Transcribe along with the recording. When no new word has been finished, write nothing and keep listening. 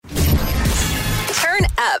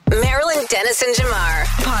Dennis and Jamar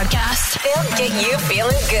podcast. They'll get you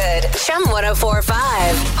feeling good. Chum 104.5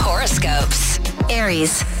 horoscopes.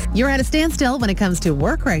 Aries. You're at a standstill when it comes to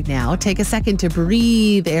work right now. Take a second to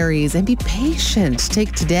breathe, Aries, and be patient.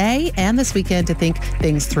 Take today and this weekend to think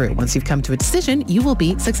things through. Once you've come to a decision, you will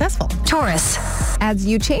be successful. Taurus. As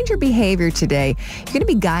you change your behavior today, you're going to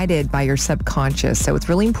be guided by your subconscious. So it's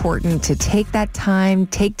really important to take that time,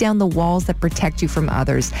 take down the walls that protect you from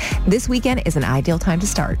others. This weekend is an ideal time to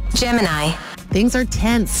start. Gemini. Things are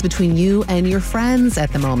tense between you and your friends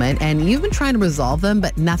at the moment, and you've been trying to resolve them,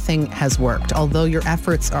 but nothing has worked. Although your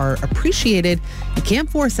efforts are appreciated, you can't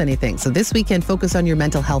force anything. So this weekend, focus on your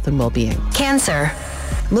mental health and well-being. Cancer.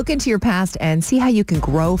 Look into your past and see how you can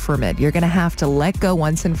grow from it. You're going to have to let go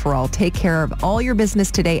once and for all. Take care of all your business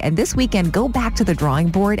today. And this weekend, go back to the drawing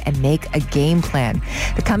board and make a game plan.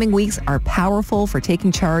 The coming weeks are powerful for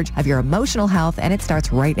taking charge of your emotional health, and it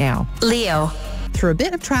starts right now. Leo. Through a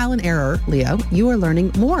bit of trial and error, Leo, you are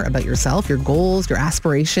learning more about yourself, your goals, your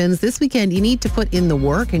aspirations. This weekend, you need to put in the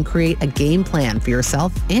work and create a game plan for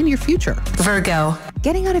yourself and your future. Virgo.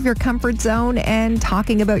 Getting out of your comfort zone and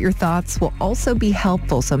talking about your thoughts will also be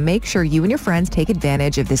helpful. So make sure you and your friends take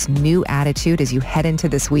advantage of this new attitude as you head into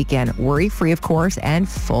this weekend. Worry-free, of course, and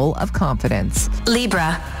full of confidence.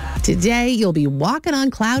 Libra. Today, you'll be walking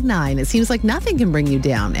on cloud nine. It seems like nothing can bring you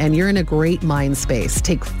down, and you're in a great mind space.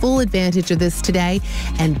 Take full advantage of this today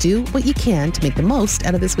and do what you can to make the most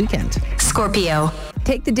out of this weekend. Scorpio.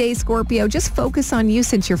 Take the day, Scorpio. Just focus on you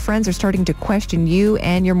since your friends are starting to question you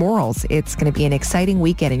and your morals. It's going to be an exciting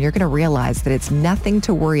weekend, and you're going to realize that it's nothing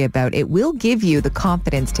to worry about. It will give you the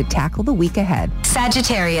confidence to tackle the week ahead.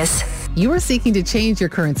 Sagittarius. You are seeking to change your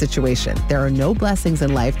current situation. There are no blessings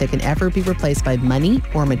in life that can ever be replaced by money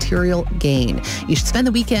or material gain. You should spend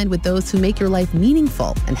the weekend with those who make your life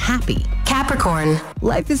meaningful and happy. Capricorn.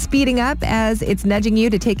 Life is speeding up as it's nudging you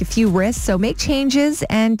to take a few risks, so make changes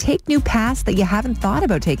and take new paths that you haven't thought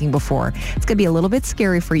about taking before. It's going to be a little bit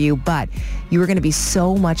scary for you, but you are going to be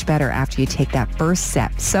so much better after you take that first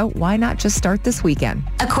step. So why not just start this weekend?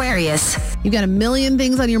 Aquarius. You've got a million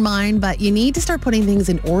things on your mind, but you need to start putting things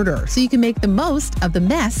in order so you can make the most of the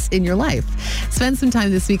mess in your life. Spend some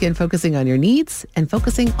time this weekend focusing on your needs and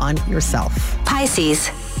focusing on yourself. Pisces.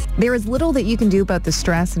 There is little that you can do about the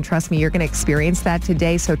stress, and trust me, you're going to experience that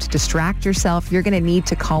today. So to distract yourself, you're going to need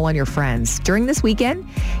to call on your friends. During this weekend,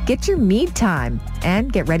 get your me time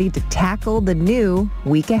and get ready to tackle the new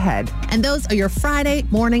week ahead. And those are your Friday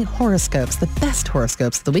morning horoscopes, the best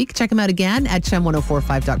horoscopes of the week. Check them out again at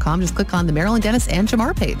chum1045.com. Just click on the Marilyn Dennis and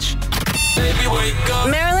Jamar page. Baby, wake up.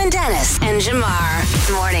 Marilyn Dennis and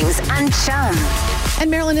Jamar. Mornings on Chum. And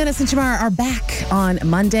Marilyn Dennis and Jamar are back on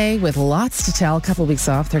Monday with lots to tell. A couple of weeks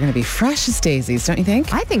off. They're going to be fresh as daisies, don't you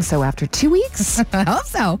think? I think so. After 2 weeks? I hope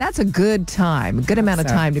so. That's a good time, a good amount of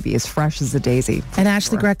time to be as fresh as a daisy. And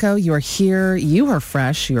Ashley Greco, you are here. You are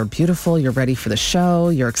fresh. You are beautiful. You're ready for the show.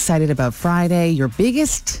 You're excited about Friday. Your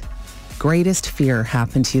biggest, greatest fear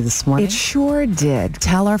happened to you this morning. It sure did.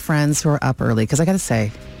 Tell our friends who are up early, because I got to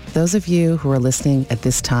say, those of you who are listening at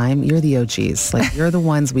this time, you're the OGs. Like, you're the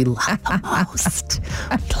ones we love the most.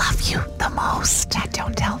 We love you the most.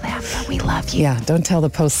 Don't tell them that we love you. Yeah, don't tell the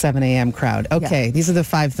post 7 a.m. crowd. Okay, These are the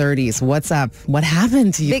 5:30s. What's up? What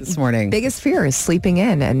happened to you this morning? Biggest fear is sleeping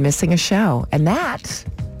in and missing a show. And that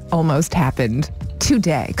almost happened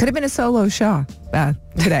today. Could have been a solo show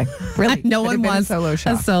today. Really? No one wants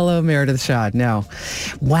a solo Meredith Shaw. No.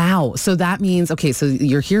 Wow. So that means, okay, so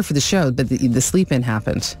you're here for the show, but the sleep-in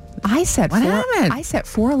happened. I set What happened? I set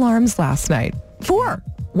 4 alarms last night. 4.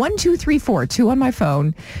 1, 2, 3, 4. 2 on my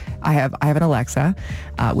phone. I have an Alexa,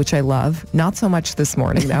 which I love. Not so much this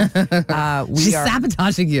morning, though. She's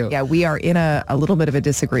sabotaging you. Yeah, we are in a little bit of a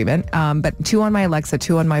disagreement. But 2 on my Alexa,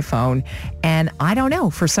 2 on my phone. And I don't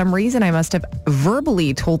know. For some reason, I must have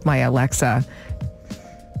verbally told my Alexa,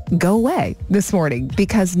 go away this morning,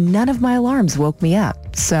 because none of my alarms woke me up.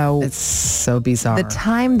 So it's so bizarre. The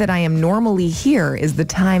time that I am normally here is the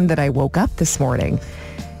time that I woke up this morning.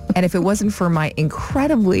 And if it wasn't for my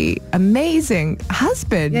incredibly amazing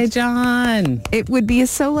husband, hey, John, it would be a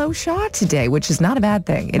solo shot today, which is not a bad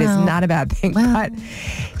thing. It is not a bad thing. But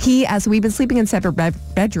as we've been sleeping in separate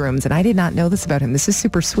bedrooms, and I did not know this about him. This is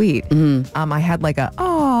super sweet. I had like a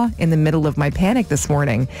in the middle of my panic this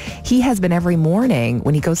morning. He has been every morning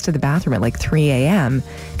when he goes to the bathroom at like 3 a.m.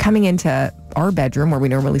 coming into our bedroom where we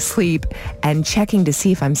normally sleep and checking to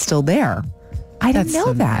see if I'm still there. I didn't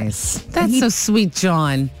know that. Nice. That's so sweet,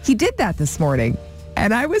 John. He did that this morning,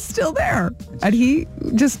 and I was still there. And he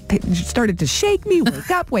just started to shake me,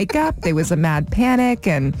 wake up. There was a mad panic,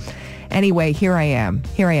 and Anyway, here I am.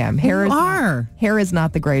 Hair is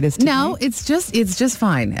not the greatest. No, it's just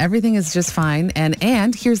fine. Everything is just fine.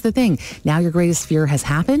 And here's the thing. Now your greatest fear has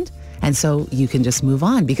happened. And so you can just move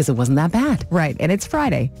on because it wasn't that bad. Right. And it's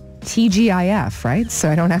Friday. TGIF, right? So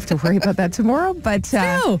I don't have to worry about that tomorrow. But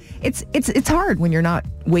it's hard when you're not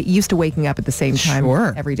used to waking up at the same time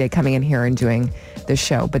every day, coming in here and doing the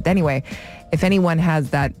show. But anyway, if anyone has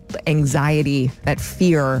that anxiety, that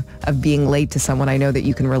fear of being late to someone, I know that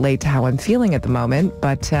you can relate to how I'm feeling at the moment.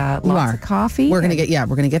 But lots of coffee. We're gonna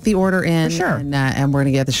get the order in, for sure, and we're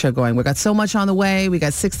gonna get the show going. We've got so much on the way. We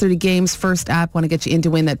got 6:30 games. First up, want to get you in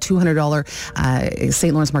to win that $200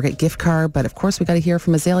 St. Lawrence Market gift card. But of course, we got to hear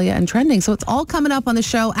from Azalea and Trending. So it's all coming up on the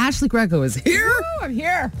show. Ashley Greco is here. Woo, I'm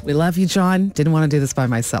here. We love you, John. Didn't want to do this by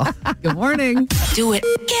myself. Good morning. Do it.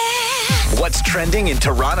 What's trending in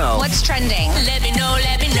Toronto? What's trending? Let me know.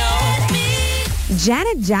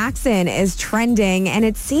 Janet Jackson is trending, and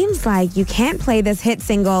it seems like you can't play this hit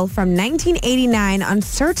single from 1989 on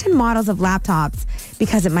certain models of laptops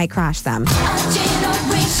because it might crash them.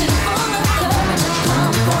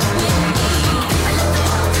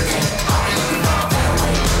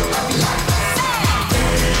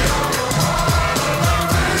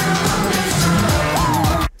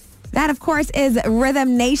 That, of course, is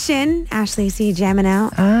Rhythm Nation. Ashley, see you jamming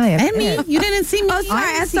out. And me. You didn't see me. Oh,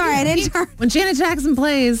 sorry. I didn't turn. When Janet Jackson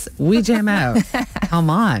plays, we jam out. Come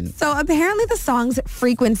on. So apparently the song's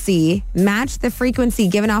frequency matched the frequency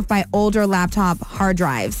given off by older laptop hard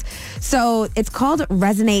drives. So it's called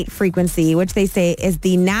resonate frequency, which they say is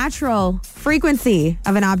the natural frequency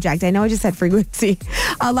of an object. I know I just said frequency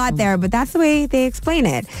a lot there, but that's the way they explain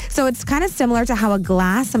it. So it's kind of similar to how a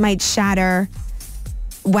glass might shatter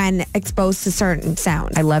when exposed to certain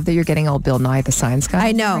sound. I love that you're getting all Bill Nye the Science Guy.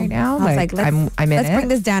 I know. Right now. I was like, let's bring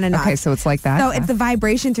this down a notch. Okay, so it's like that. So it's the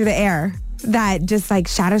vibration through the air that just like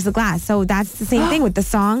shatters the glass. So that's the same thing with the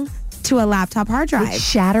song to a laptop hard drive. It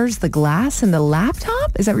shatters the glass in the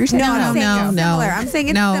laptop? Is that what you're saying? No, I'm saying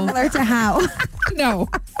it's similar to how. No.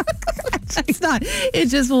 It's not. It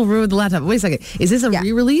just will ruin the laptop. Wait a second. Is this a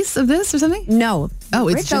re-release of this or something? No. Oh,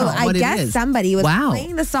 it's so just I what guess it is. somebody was Wow.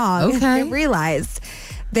 playing the song and they realized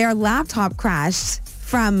their laptop crashed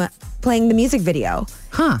from playing the music video.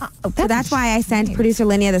 Huh. So that's why I sent producer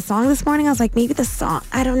Linnea the song this morning. I was like, maybe the song,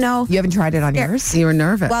 I don't know. You haven't tried it on yours? You were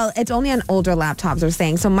nervous. Well, it's only on older laptops, they're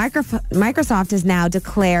saying. So Microsoft has now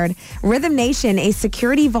declared Rhythm Nation a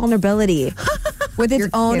security vulnerability with its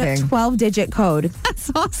own 12-digit code.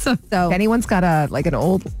 That's awesome. So if anyone's got an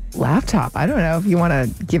old laptop, I don't know if you want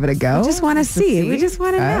to give it a go. We just want to see. We just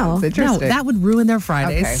want to know. It's interesting. No, that would ruin their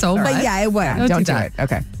Friday so much. But yeah, it would. Yeah, don't do it.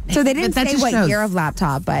 Okay. So they didn't But that say just what shows. year of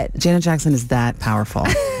laptop, but Janet Jackson is that powerful.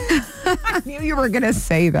 I knew you were going to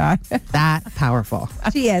say that. That powerful.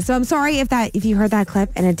 she is. So I'm sorry if you heard that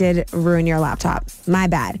clip and it did ruin your laptop. My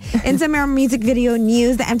bad. In some more music video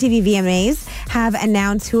news, the MTV VMAs have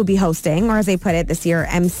announced who will be hosting, or as they put it this year,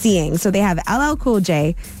 emceeing. So they have LL Cool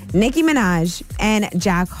J, Nicki Minaj, and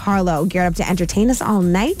Jack Harlow geared up to entertain us all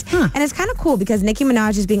night. And it's kind of cool because Nicki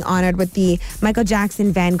Minaj is being honored with the Michael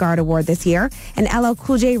Jackson Vanguard Award this year, and LL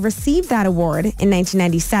Cool J received that award in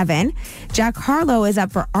 1997. Jack Harlow is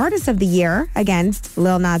up for Artist of the Year against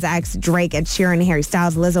Lil Nas X, Drake, Ed Sheeran, Harry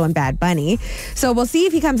Styles, Lizzo, and Bad Bunny. So we'll see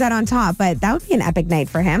if he comes out on top, but that would be an epic night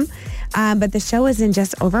for him. But the show is in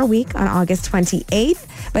just over a week on August 28th.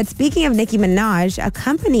 But speaking of Nicki Minaj, a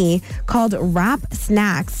company called Rap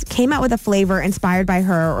Snacks came out with a flavor inspired by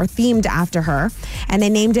her or themed after her. And they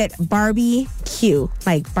named it Barbie Q,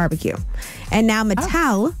 like barbecue. And now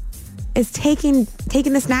Mattel is taking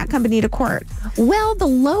the snack company to court. Well, the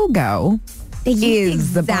logo is the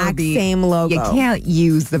exact Barbie. Same logo. You can't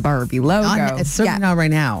use the Barbie logo. It's certainly not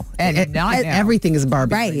right now. And not now. Everything is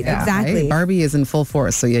Barbie. Right, now, exactly. Right? Barbie is in full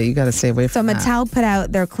force. So yeah, you got to stay away So from that. Mattel put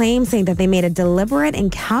out their claim saying that they made a deliberate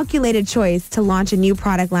and calculated choice to launch a new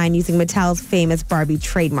product line using Mattel's famous Barbie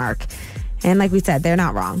trademark. And like we said, they're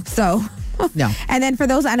not wrong. So No. And then for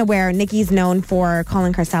those unaware, Nicki's known for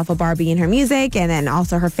calling herself a Barbie in her music, and then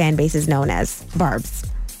also her fan base is known as Barbs.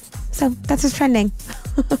 So that's what's trending.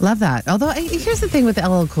 Love that. Although here's the thing with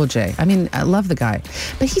LL Cool J. I mean, I love the guy,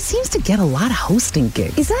 but he seems to get a lot of hosting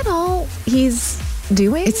gigs. Is that all he's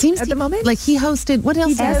doing? It seems at the moment. like he hosted. What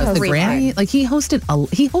else? does The everything. Grammy. Like he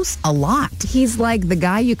hosts a lot. He's like the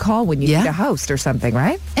guy you call when you need a host or something,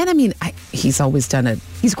 right? And I mean, he's always done a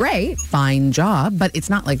He's great. fine job, but it's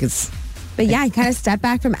not like it's. But yeah, he kind of stepped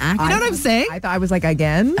back from acting. You know what I'm saying? I thought I was like,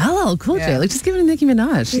 again? LL Cool J. Like just give it to Nicki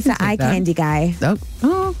Minaj. She He's can an take eye that. candy guy.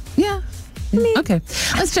 Oh, yeah. Okay,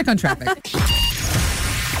 let's check on traffic.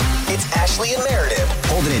 It's Ashley and Meredith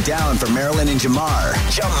holding it down for Marilyn and Jamar.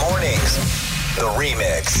 Jump Mornings. The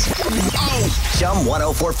remix. Chum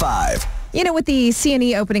 1045. You know, with the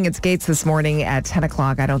CNE opening its gates this morning at 10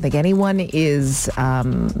 o'clock, I don't think anyone is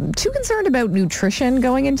too concerned about nutrition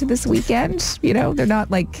going into this weekend. You know, they're not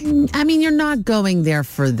like... I mean, you're not going there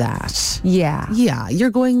for that. Yeah. Yeah, you're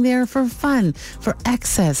going there for fun, for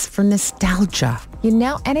excess, for nostalgia. You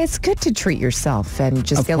know, and it's good to treat yourself and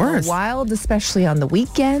just get a little wild, especially on the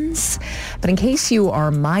weekends. But in case you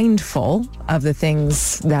are mindful of the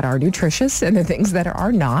things that are nutritious and the things that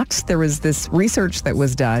are not, there was this research that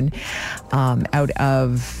was done out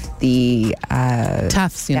of the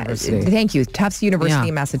Tufts University. Thank you, Tufts University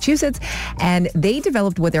in Massachusetts, and they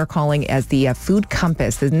developed what they're calling as the food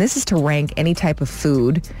compass, and this is to rank any type of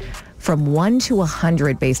food from 1 to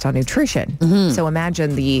 100 based on nutrition. So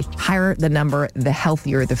imagine the higher the number, the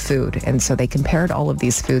healthier the food. And so they compared all of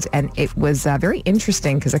these foods, and it was very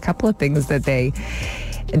interesting because a couple of things that they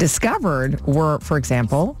discovered were, for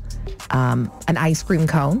example, an ice cream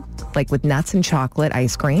cone, like with nuts and chocolate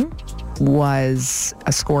ice cream, was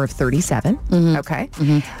a score of 37. Okay.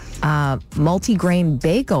 Multi-grain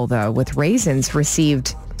bagel, though, with raisins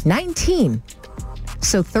received 19.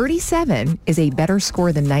 So 37 is a better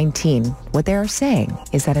score than 19. What they are saying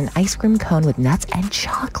is that an ice cream cone with nuts and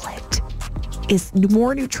chocolate is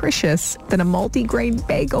more nutritious than a multi-grain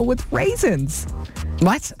bagel with raisins.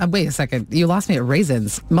 What? Wait a second. You lost me at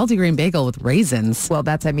raisins. Multigrain bagel with raisins. Well,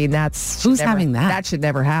 that's... Who's having that? That should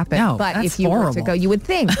never happen. No, but that's if you horrible. were to go, you would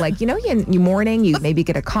think, like, you know, you morning, you maybe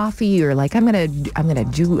get a coffee. You're like, I'm gonna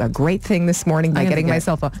do a great thing this morning by getting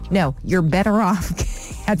myself a... No, you're better off.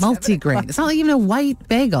 Multigrain. It's not like even a white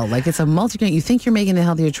bagel. Like, it's a multigrain. You think you're making a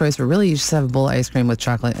healthier choice, but really you just have a bowl of ice cream with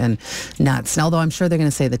chocolate and nuts. Although I'm sure they're going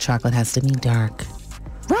to say the chocolate has to be dark.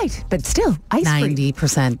 Right, but still, ice cream.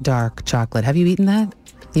 90% dark chocolate. Have you eaten that?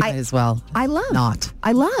 You might as well. I love. Not.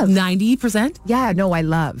 I love. 90%? Yeah, no, I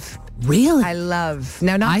love. Really? I love.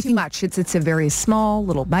 Now, not too much. It's a very small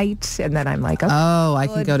little bite, and then I'm like, okay. Oh, I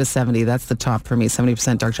can go to 70. That's the top for me,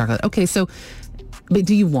 70% dark chocolate. Okay, so, but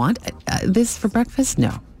do you want this for breakfast?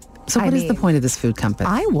 No. So what is the point of this food compass?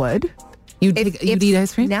 I would. You'd eat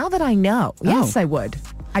ice cream? Now that I know, yes, I would.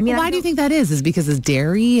 I mean, why do you think that is? Is because it's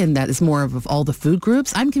dairy and that is more of all the food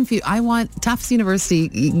groups? I'm confused. I want Tufts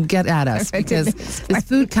University, get at us, because this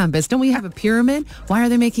food compass, don't we have a pyramid? Why are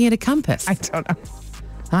they making it a compass? I don't know.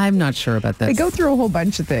 I'm not sure about this. They go through a whole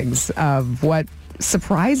bunch of things of what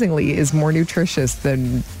surprisingly is more nutritious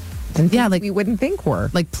than like we wouldn't think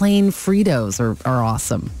were. Like plain Fritos are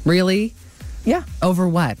awesome. Really? Yeah. Over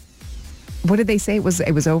what? What did they say? It was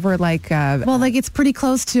over like... well, like it's pretty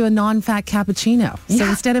close to a non-fat cappuccino. So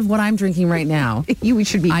instead of what I'm drinking right now... we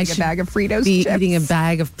should be eating a bag of Fritos be chips. Eating a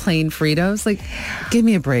bag of plain Fritos. Like, give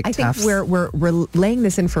me a break, I Tufts. think we're relaying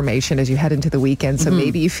this information as you head into the weekend, so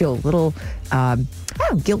maybe you feel a little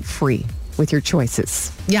guilt-free with your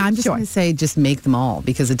choices. Yeah, I'm just going to say just make them all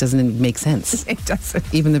because it doesn't make sense. It doesn't.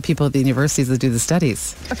 Even the people at the universities that do the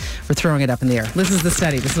studies are throwing it up in the air. This is the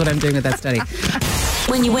study. This is what I'm doing with that study.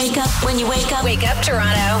 When you wake up, wake up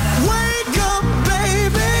Toronto. Wake up,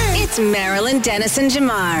 baby. It's Marilyn Dennis and Jamar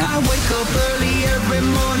I wake up early every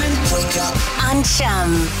morning. Wake up. on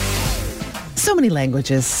Chum. So many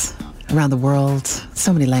languages around the world,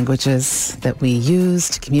 so many languages that we use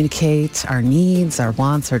to communicate our needs, our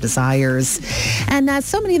wants, our desires. And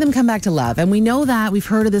so many of them come back to love. And we know that. We've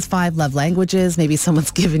heard of this 5 love languages. Maybe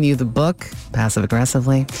someone's given you the book,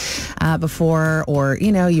 passive-aggressively, before, or,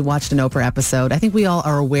 you know, you watched an Oprah episode. I think we all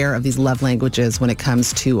are aware of these love languages when it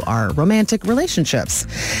comes to our romantic relationships.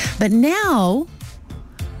 But now,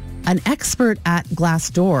 an expert at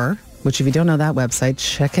Glassdoor, which if you don't know that website,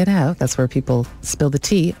 check it out. That's where people spill the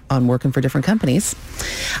tea on working for different companies.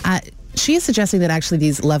 She is suggesting that actually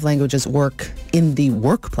these love languages work in the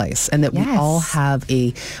workplace and that we all have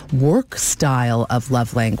a work style of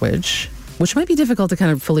love language, which might be difficult to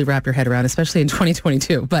kind of fully wrap your head around, especially in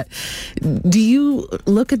 2022. But do you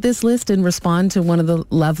look at this list and respond to one of the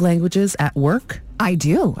love languages at work? I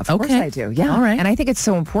do. Of course I do. Yeah. All right. And I think it's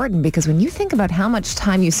so important because when you think about how much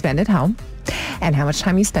time you spend at home and how much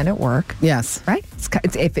time you spend at work. Yes. Right?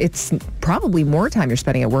 It's probably more time you're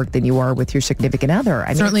spending at work than you are with your significant other. I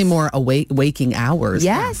mean, certainly more waking hours.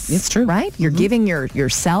 Yes. It's true. Right? You're giving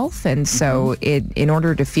yourself. And so in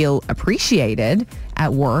order to feel appreciated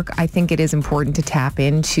at work, I think it is important to tap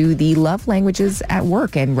into the love languages at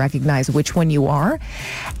work and recognize which one you are.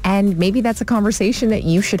 And maybe that's a conversation that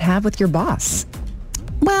you should have with your boss.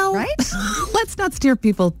 Well, Right? Let's not steer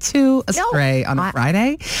people too astray on a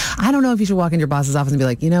Friday. I don't know if you should walk into your boss's office and be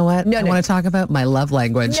like, you know what? I want to talk about my love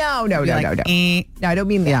language. No. No, No, I don't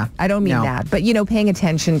mean that. Yeah. I don't mean that. But, paying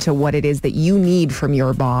attention to what it is that you need from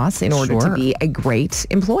your boss in order to be a great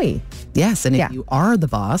employee. Yes, and if you are the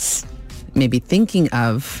boss, maybe thinking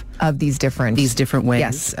of these different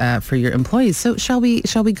ways for your employees. So shall we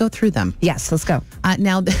go through them? Yes, let's go.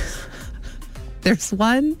 Now, there's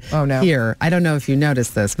one no. here. I don't know if you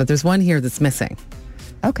noticed this, but there's one here that's missing.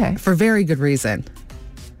 Okay. For very good reason.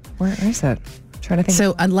 Where is it? I'm trying to think.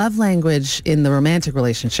 So a love language in the romantic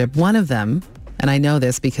relationship, one of them, and I know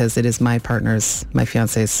this because it is my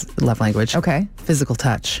fiance's love language. Okay. Physical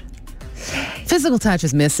touch. Physical touch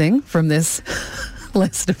is missing from this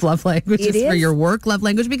list of love languages for your work love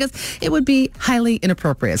language because it would be highly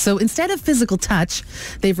inappropriate. So instead of physical touch,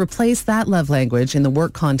 they've replaced that love language in the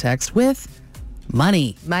work context with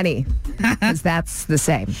money. Money. Because that's the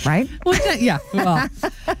same, right?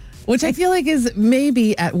 Which I feel like is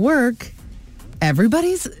maybe at work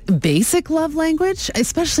everybody's basic love language,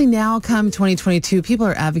 especially now come 2022. People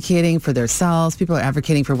are advocating for themselves. People are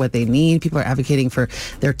advocating for what they need. People are advocating for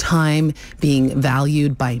their time being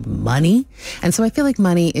valued by money. And so I feel like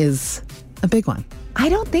money is a big one. I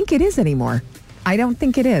don't think it is anymore. I don't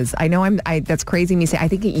think it is. I know that's crazy me say. I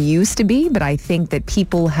think it used to be, but I think that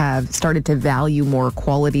people have started to value more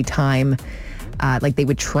quality time. Like they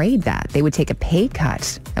would trade that. They would take a pay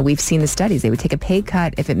cut. And we've seen the studies. They would take a pay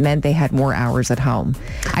cut if it meant they had more hours at home.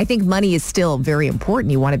 I think money is still very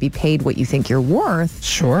important. You want to be paid what you think you're worth.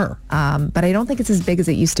 Sure. But I don't think it's as big as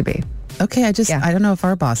it used to be. Okay, I don't know if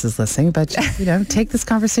our boss is listening, but just, take this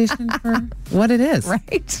conversation for what it is.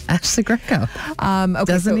 Right. Ashley Greco okay,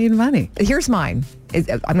 doesn't need money. Here's mine. I'm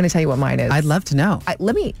going to tell you what mine is. I'd love to know.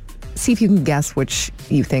 Let me see if you can guess which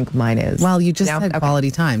you think mine is. Well, you just said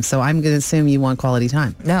quality time, so I'm going to assume you want quality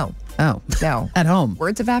time. No. Oh. No. At home.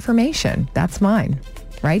 Words of affirmation. That's mine,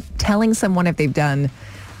 right? Telling someone if they've done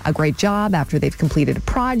a great job after they've completed a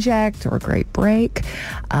project or a great break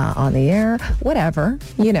on the air, whatever,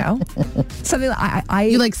 Something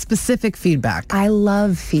you like specific feedback. I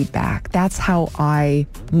love feedback. That's how I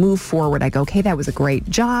move forward. I go, okay, that was a great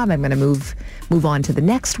job. I'm going to move on to the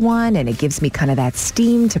next one. And it gives me kind of that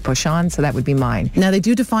steam to push on. So that would be mine. Now, they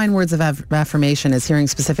do define words of affirmation as hearing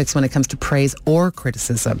specifics when it comes to praise or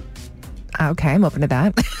criticism. Okay, I'm open to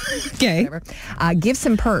that. Okay. Give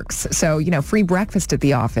some perks. So, free breakfast at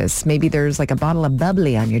the office. Maybe there's like a bottle of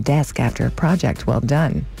bubbly on your desk after a project well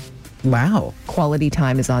done. Wow. Quality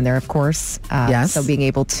time is on there, of course. Yes. So being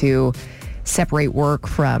able to separate work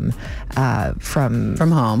from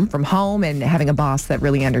home and having a boss that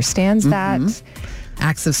really understands that.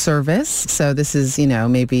 Acts of service. So this is,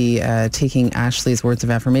 maybe taking Ashley's words of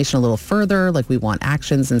affirmation a little further, like we want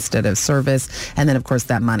actions instead of service. And then, of course,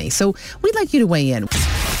 that money. So we'd like you to weigh in.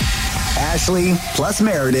 Ashley plus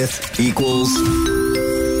Meredith equals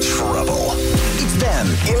trouble. It's them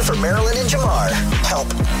in for Marilyn and Jamar. Help,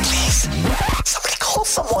 please. Somebody call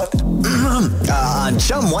someone. On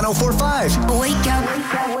Chum 104.5. Wake up.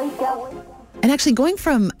 And actually going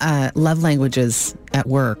from love languages at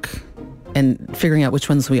work and figuring out which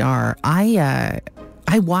ones we are, I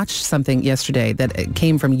watched something yesterday that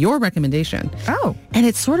came from your recommendation. Oh. And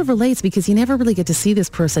it sort of relates because you never really get to see this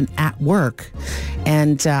person at work.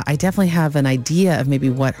 And I definitely have an idea of maybe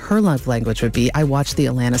what her love language would be. I watched the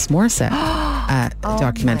Alanis Morissette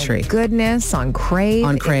documentary. Oh my goodness, on Crave.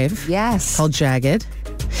 On Crave. Yes. Called Jagged.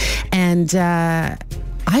 And I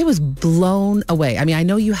was blown away. I mean, I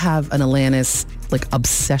know you have an Alanis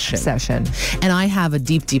obsession. And I have a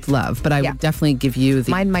deep, deep love, but I would definitely give you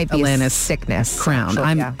the Mine might be Alanis sickness crown.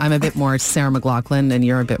 actually, I'm a bit more Sarah McLachlan and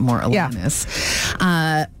you're a bit more Alanis.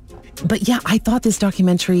 But yeah, I thought this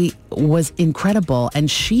documentary was incredible, and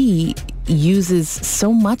she uses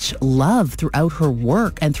so much love throughout her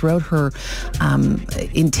work and throughout her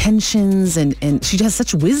intentions, and she has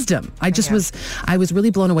such wisdom. I was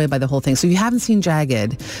really blown away by the whole thing. So if you haven't seen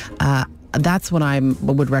Jagged, that's what I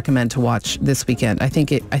would recommend to watch this weekend. I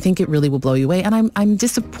think it really will blow you away. And I'm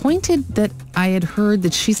disappointed that I had heard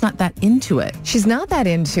that she's not that into it. She's not that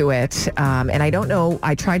into it. And I don't know.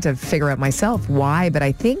 I tried to figure out myself why, but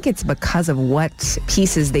I think it's because of what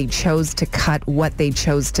pieces they chose to cut, what they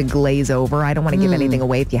chose to glaze over. I don't want to give anything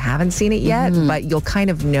away if you haven't seen it yet, but you'll kind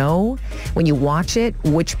of know when you watch it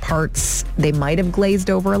which parts they might have glazed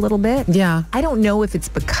over a little bit. Yeah. I don't know if it's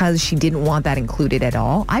because she didn't want that included at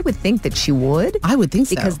all. I would think that she would. I would think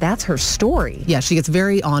so. Because that's her story. Yeah, she gets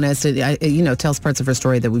very honest. It tells parts of her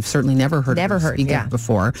story that we've certainly never heard of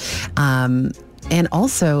before. And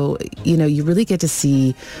also, you really get to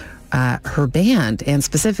see her band, and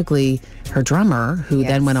specifically her drummer, who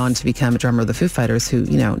then went on to become a drummer of the Foo Fighters, who,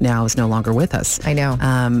 now is no longer with us. I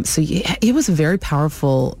know. So yeah, it was a very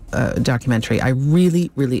powerful documentary. I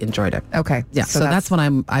really, really enjoyed it. Okay. Yeah, so that's what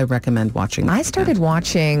I recommend watching. I started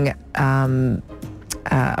watching...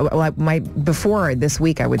 before this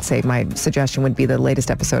week, I would say my suggestion would be the latest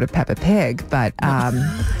episode of Peppa Pig, but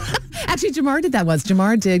actually Jamar did that once.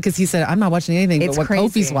 Jamar did, because he said, I'm not watching anything but what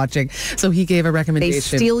crazy. Kofi's watching. So he gave a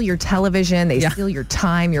recommendation. They steal your television, they steal your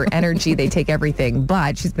time, your energy, they take everything.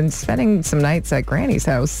 But she's been spending some nights at Granny's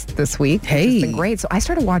house this week. Hey. It's been great. So I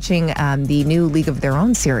started watching the new League of Their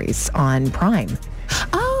Own series on Prime.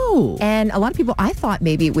 Oh. And a lot of people, I thought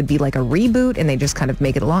maybe it would be like a reboot and they just kind of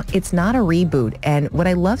make it along. It's not a reboot. And what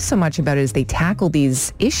I love so much about it is they tackle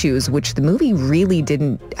these issues, which the movie really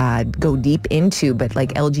didn't go deep into, but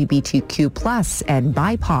like LGBTQ plus and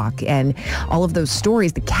BIPOC and all of those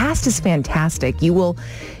stories. The cast is fantastic. You will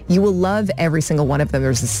love every single one of them.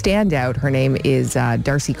 There's a standout. Her name is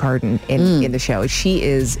Darcy Carden in the show. She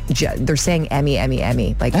is, they're saying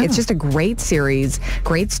Emmy. Like, it's just a great series,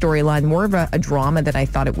 great storyline, more of a drama than I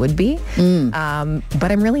thought it would be.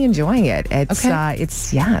 But I'm really enjoying it. It's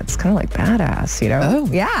it's kind of like badass, Oh.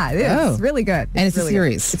 Yeah, it is. It's really good. And it's really a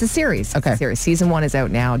series. Good. It's a series. Okay. It's a series. Season 1 is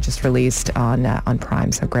out now, just released on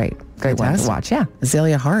Prime. So great one to watch. Yeah.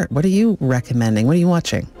 Azalea Hart, what are you recommending? What are you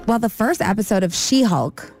watching? Well, the first episode of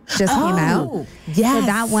She-Hulk just came out. Yes. So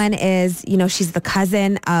that one is, she's the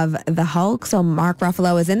cousin of the Hulk. So Mark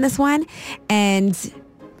Ruffalo is in this one. And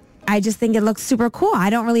I just think it looks super cool. I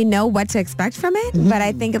don't really know what to expect from it, but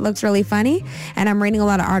I think it looks really funny. And I'm reading a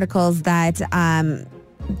lot of articles that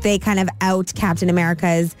they kind of out Captain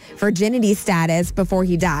America's virginity status before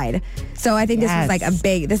he died. So I think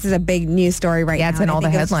this is a big news story right now. Yeah, it's in all the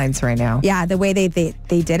headlines right now. Yeah, the way they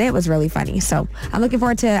did it was really funny. So I'm looking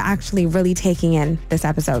forward to actually really taking in this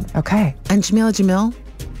episode. Okay. And Jamila Jamil?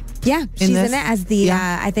 Yeah, she's in it as the,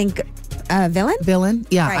 I think, villain? Villain?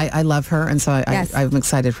 Yeah, Right. I love her, and so I'm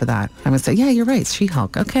excited for that. I'm going to say, yeah, you're right,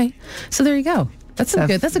 She-Hulk. Okay. So there you go. That's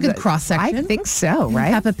a good cross-section. I think so,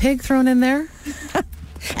 right? Peppa Pig thrown in there.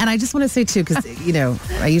 And I just want to say, too, because,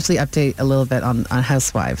 I usually update a little bit on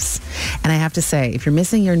Housewives. And I have to say, if you're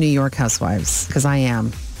missing your New York Housewives, because I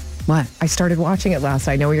am, what? I started watching it last.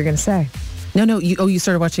 I know what you're going to say. No, you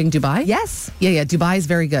started watching Dubai? Yes. Yeah, Dubai is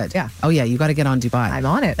very good. Yeah. Oh, yeah, you got to get on Dubai. I'm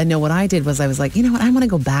on it. And no, what I did was I was like, you know what, I want to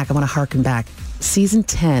go back. I want to harken back. Season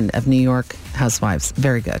 10 of New York Housewives,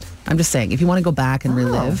 very good. I'm just saying, if you want to go back and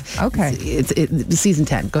relive, okay. It's season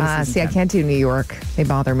 10. Go to season 10. I can't do New York. They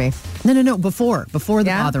bother me. No, before the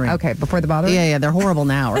bothering. Okay, before the bothering? Yeah, they're horrible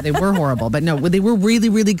now, or they were horrible. But no, they were really,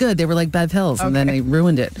 really good. They were like Bev Hills, and then they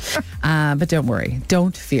ruined it. But don't worry.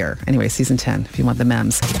 Don't fear. Anyway, season 10, if you want the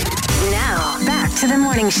memes. Now, back to the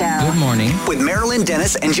morning show. Good morning. With Marilyn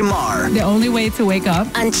Dennis and Jamar. The only way to wake up.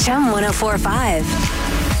 On Chum 104.5.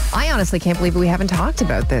 I honestly can't believe we haven't talked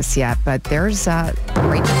about this yet, but there's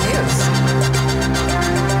breaking news.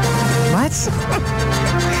 What?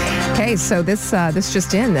 Okay, so this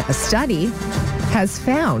just in. A study has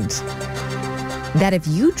found that if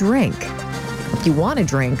you want to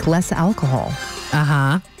drink less alcohol,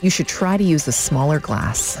 you should try to use a smaller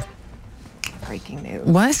glass. Breaking news.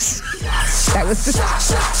 What? That was the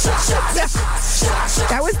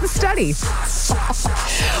study.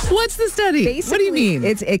 What's the study? Basically, what do you mean?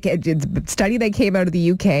 It's a study that came out of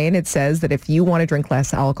the UK, and it says that if you want to drink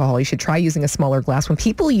less alcohol, you should try using a smaller glass. When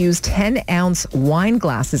people use 10-ounce wine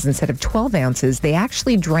glasses instead of 12 ounces, they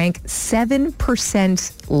actually drank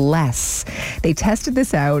 7% less. They tested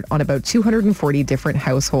this out on about 240 different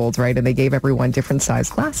households, right? And they gave everyone different size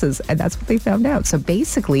glasses, and that's what they found out. So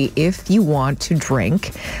basically, if you want to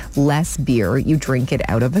drink less beer, you drink it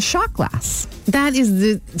out of a shot glass. That is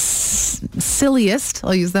the silliest,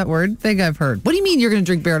 I'll use that word, thing I've heard. What do you mean you're going to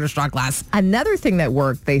drink beer out of a shot glass? Another thing that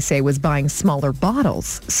worked, they say, was buying smaller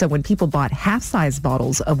bottles. So when people bought half-size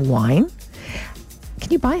bottles of wine,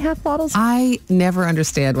 can you buy half bottles? I never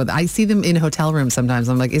understand what I see them in hotel rooms sometimes.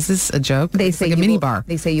 I'm like, is this a joke? They it's say like a mini bar.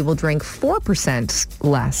 They say you will drink 4%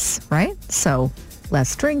 less, right? So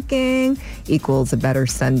less drinking equals a better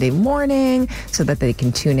Sunday morning, so that they can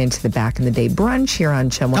tune into the Back in the Day brunch here on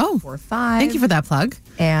Chum 104.5. Thank you for that plug.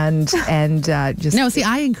 And just no. See,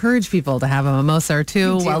 I encourage people to have a mimosa or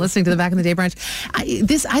two while listening to the Back in the Day brunch.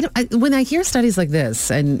 When I hear studies like this,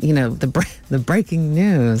 and the breaking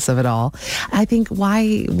news of it all, I think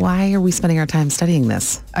why are we spending our time studying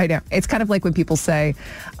this? I know, it's kind of like when people say,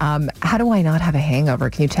 "How do I not have a hangover?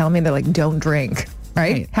 Can you tell me?" They're like, "Don't drink."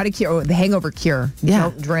 Right? How to cure the hangover cure. Yeah.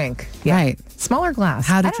 Don't drink. Right. Smaller glass.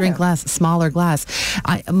 How I to don't drink know. less, smaller glass.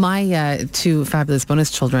 My two fabulous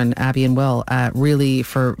bonus children, Abby and Will, really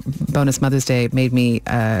for bonus Mother's Day made me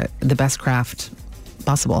the best craft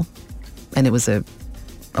possible. And it was a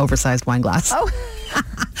oversized wine glass. Oh.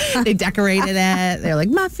 They decorated it. They're like,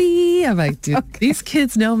 Muffy. I'm like, dude, these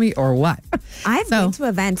kids know me or what? I've been to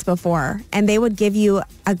events before, and they would give you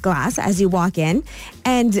a glass as you walk in.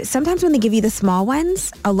 And sometimes when they give you the small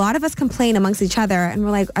ones, a lot of us complain amongst each other, and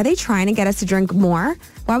we're like, are they trying to get us to drink more?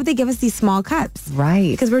 Why would they give us these small cups?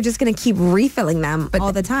 Right. Because we're just going to keep refilling them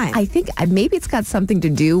all the time. I think maybe it's got something to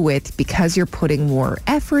do with because you're putting more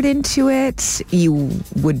effort into it, you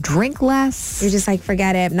would drink less. You're just like,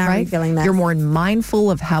 forget it, I'm not refilling them. You're more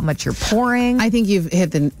mindful of how much you're pouring. I think you've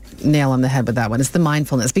hit the nail on the head with that one. It's the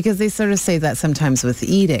mindfulness, because they sort of say that sometimes with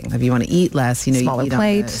eating. If you want to eat less, Smaller you eat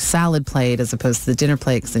plate. on a salad plate as opposed to the dinner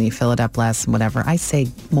plate, because then you fill it up less and whatever. I say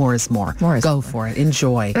more is more. More is Go more. for it.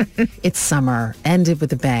 Enjoy. It's summer. End it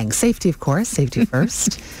with a bang. Safety, of course. Safety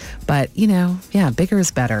first. But, bigger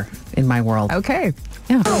is better in my world. Okay.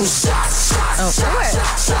 Yeah. Do it.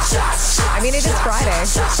 I mean, it is Friday.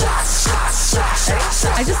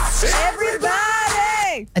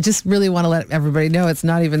 I just really want to let everybody know it's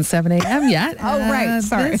not even 7 a.m. yet. Oh, right.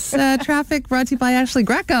 Sorry. This traffic brought to you by Ashley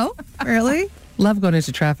Greco. Really? Love going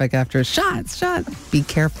into traffic after a shot. Be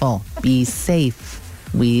careful. Be safe.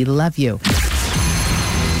 We love you.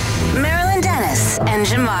 Marilyn Dennis and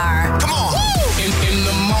Jamar. Come on. In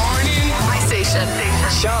the morning. My station.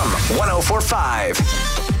 Chum 1045.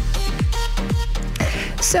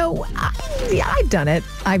 So, I've done it.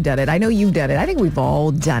 I know you've done it. I think we've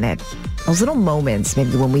all done it. Those little moments,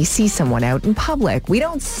 maybe when we see someone out in public, we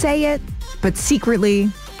don't say it, but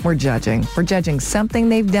secretly we're judging. We're judging something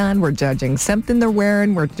they've done. We're judging something they're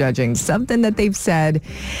wearing. We're judging something that they've said.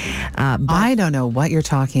 I don't know what you're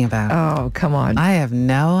talking about. Oh, come on. I have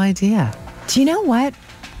no idea. Do you know what?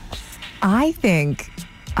 I think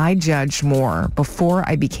I judged more before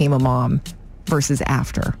I became a mom versus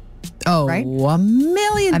after. Oh, Right?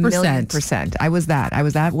 1,000,000%. I was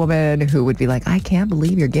that woman who would be like, I can't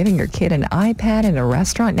believe you're giving your kid an iPad in a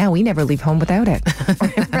restaurant. Now we never leave home without it.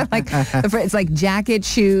 We're like, it's like jacket,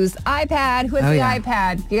 shoes, iPad. Who has the yeah.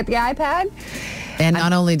 iPad? Do you get the iPad? And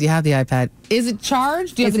not only do you have the iPad, is it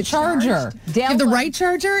charged? Do you Is have the it charged? charger? Do you have the Download. right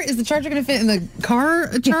charger? Is the charger going to fit in the car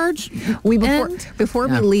charge? Before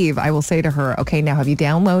we leave, I will say to her, okay, now have you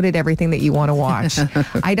downloaded everything that you want to watch?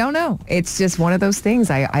 I don't know. It's just one of those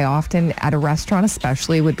things. I often at a restaurant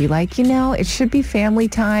especially would be like, it should be family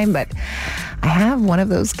time, but I have one of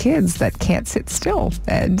those kids that can't sit still.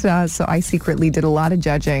 And so I secretly did a lot of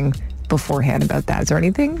judging beforehand about that. Is there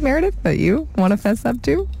anything, Meredith, that you want to fess up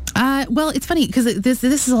to? Well, it's funny because this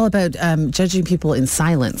is all about judging people in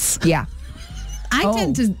silence. Yeah.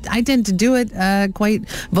 I tend to do it quite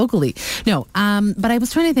vocally. No, but I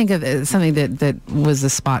was trying to think of something that was a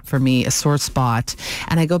spot for me, a sore spot,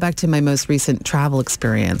 and I go back to my most recent travel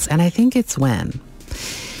experience, and I think it's when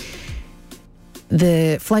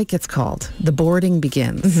the flight gets called, the boarding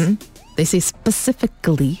begins. Mm-hmm. They say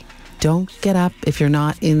specifically, don't get up if you're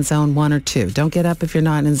not in zone 1 or 2. Don't get up if you're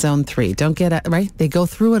not in zone 3. Don't get up, right? They go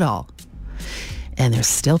through it all. And there's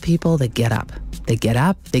still people that get up. They get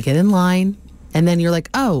up, they get in line, and then you're like,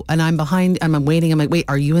 oh, and I'm behind, I'm waiting. I'm like, wait,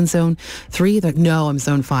 are you in zone 3? They're like, no, I'm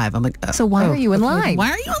zone 5. I'm like, So why are you in line? Why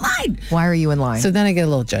are you in line? Why are you in line? So then I get a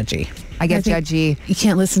little judgy. I get judgy. You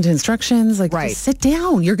can't listen to instructions. Like, Right. just sit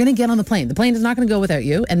down. You're going to get on the plane. The plane is not going to go without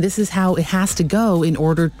you. And this is how it has to go in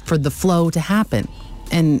order for the flow to happen.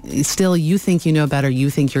 And still, you think you know better. You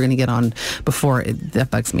think you're going to get on before.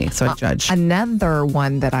 That bugs me. So I judge. Another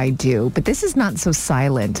one that I do, but this is not so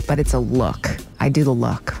silent, but it's a look. I do the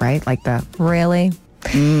look, right? Like the, really?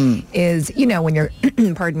 Is, when you're,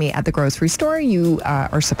 pardon me, at the grocery store, you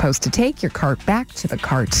are supposed to take your cart back to the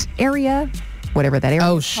cart area, whatever that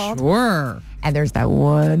area is called. Sure. And there's that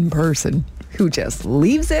one person who just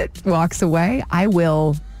leaves it, walks away. I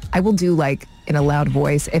will do like in a loud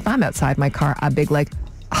voice, if I'm outside my car, a big like,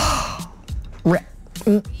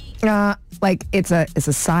 like it's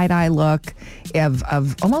a side eye look of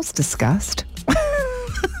almost disgust.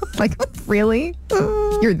 Like, really?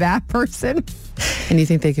 You're that person? And you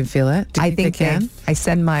think they can feel it? Do you I think they can. I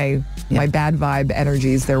send my bad vibe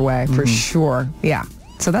energies their way for sure. Yeah.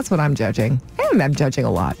 So that's what I'm judging. And I'm judging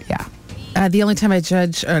a lot. Yeah. The only time I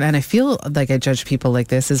judge, and I feel like I judge people like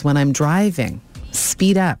this, is when I'm driving.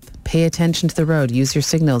 Speed up. Pay attention to the road. Use your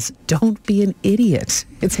signals. Don't be an idiot.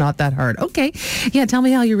 It's not that hard. Okay. Yeah, tell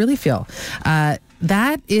me how you really feel.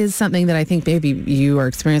 That is something that I think maybe you are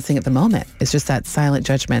experiencing at the moment. It's just that silent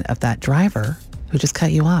judgment of that driver who just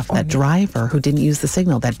cut you off, that driver who didn't use the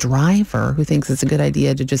signal, that driver who thinks it's a good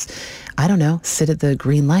idea to just, I don't know, sit at the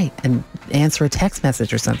green light and answer a text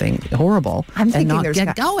message or something horrible I'm thinking and not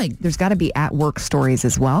get going. There's got to be at work stories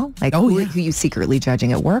as well. Like who you secretly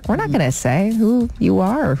judging at work. We're not going to say who you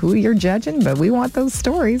are or who you're judging, but we want those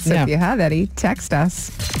stories. So if you have any, text us.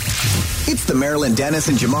 It's the Marilyn Dennis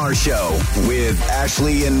and Jamar Show with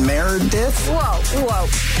Ashley and Meredith. Whoa.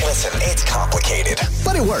 Listen, it's complicated,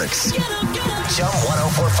 but it works. Chum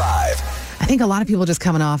 1045. I think a lot of people just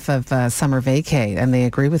coming off of summer vacay, and they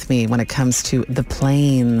agree with me when it comes to the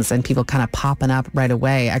planes and people kind of popping up right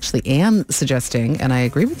away. Actually, Anne suggesting, and I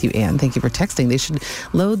agree with you, Anne, thank you for texting, they should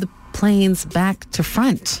load the planes back to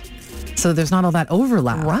front, so there's not all that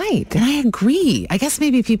overlap. Right. And I agree. I guess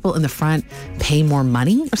maybe people in the front pay more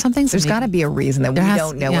money or something. So There's got to be a reason that we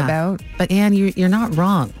don't know about. But Anne, you're not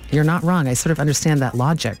wrong. You're not wrong. I sort of understand that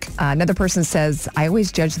logic. Another person says, I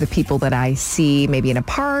always judge the people that I see maybe in a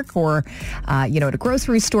park or, at a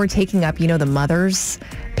grocery store taking up, the mother's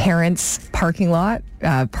parents' parking lot,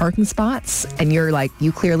 parking spots. And you're like,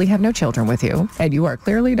 you clearly have no children with you and you are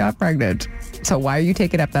clearly not pregnant. So why are you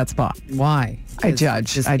taking up that spot? Why? I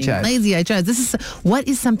judge. Lazy, I judge. What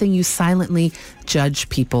is something you silently judge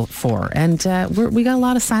people for? And we got a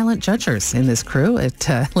lot of silent judgers in this crew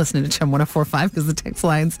at listening to Chum 1045 because the text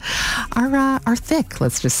lines are thick,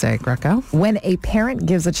 let's just say, Greco. When a parent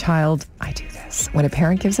gives a child, I do this. When a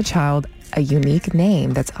parent gives a child a unique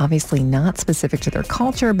name that's obviously not specific to their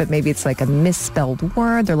culture, but maybe it's like a misspelled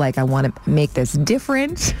word. They're like, I want to make this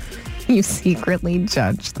different. You secretly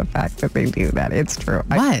judge the fact that they do that. It's true.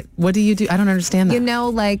 What do you do? I don't understand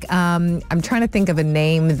that. I'm trying to think of a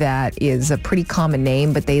name that is a pretty common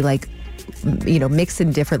name, but they mix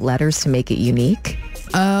in different letters to make it unique.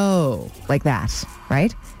 Oh. Like that,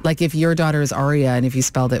 right? Like if your daughter is Aria and if you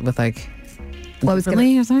spelled it with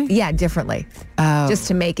differently or something? Yeah, differently. Oh. Just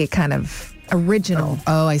to make it kind of original.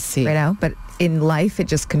 Oh, I see. Right. But in life, it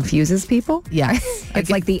just confuses people. Yeah. It's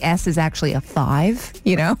like the S is actually a 5,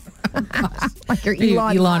 like your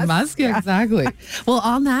Elon Musk. Yeah, exactly. Well,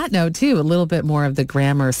 on that note, too, a little bit more of the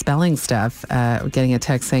grammar spelling stuff. We're getting a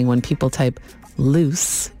text saying when people type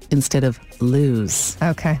loose instead of lose.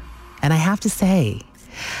 Okay. And I have to say,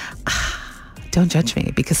 don't judge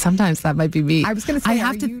me because sometimes that might be me. I was going to say,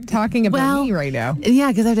 are you talking about me right now? Yeah,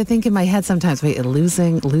 because I have to think in my head sometimes, lose.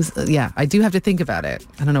 Yeah, I do have to think about it.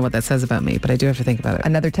 I don't know what that says about me, but I do have to think about it.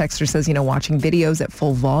 Another texter says, watching videos at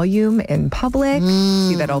full volume in public.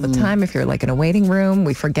 See that all the time. If you're like in a waiting room,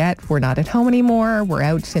 we forget we're not at home anymore. We're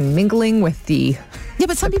out and mingling with the Yeah,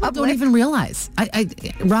 but some people don't even realize.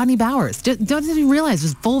 Rodney Bowers doesn't even realize it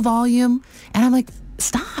was full volume. And I'm like,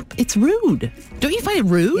 stop. It's rude. Don't you find it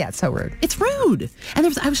rude? Yeah, it's so rude. It's rude. And I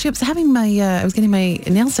was having I was getting my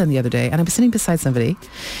nails done the other day and I was sitting beside somebody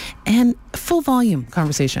and full volume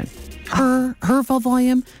conversation. Her full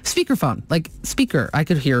volume, speakerphone, like speaker. I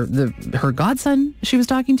could hear her godson she was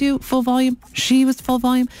talking to, full volume. She was full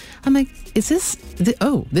volume. I'm like, is this,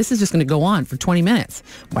 this is just going to go on for 20 minutes.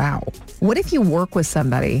 Wow. What if you work with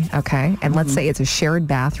somebody, okay, and let's say it's a shared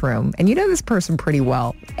bathroom and you know this person pretty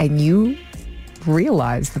well and you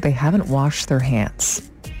realize that they haven't washed their hands.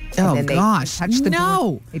 Oh gosh,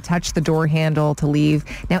 door, they touch the door handle to leave.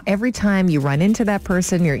 Now, every time you run into that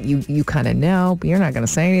person, you kind of know, but you're not going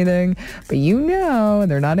to say anything. But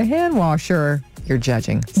they're not a hand washer. You're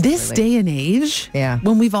judging. This day and age,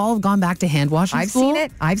 when we've all gone back to hand washing school.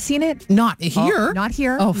 I've seen it. Not here. Oh, not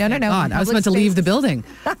here. Oh, no. God, I was about to leave the building.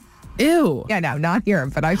 Ew. Yeah, no, not here.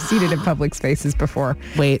 But I've seen it in public spaces before.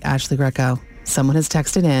 Wait, Ashley Greco, someone has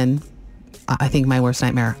texted in. I think my worst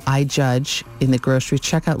nightmare. I judge in the grocery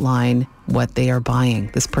checkout line what they are buying.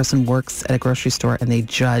 This person works at a grocery store and they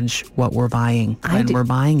judge what we're buying when we're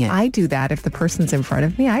buying it. I do that if the person's in front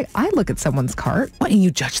of me. I look at someone's cart. What, and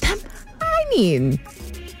you judge them? I mean,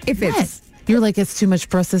 if it's... You're like, it's too much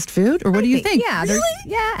processed food? Or what do you think? Yeah. Really?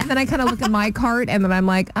 Yeah. And then I kind of look at my cart and then I'm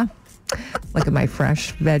like, look at my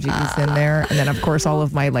fresh veggies in there. And then, of course, all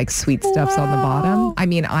of my sweet stuff's on the bottom. I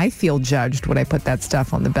mean, I feel judged when I put that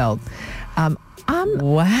stuff on the belt.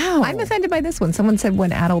 Wow. I'm offended by this one. Someone said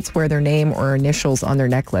when adults wear their name or initials on their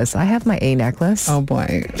necklace. I have my A necklace. Oh,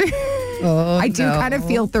 boy. I do kind of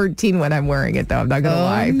feel 13 when I'm wearing it, though. I'm not going to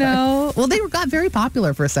lie. No. Well, they got very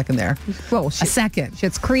popular for a second there. Well, a second.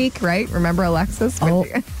 Schitt's Creek, right? Remember Alexis? Oh,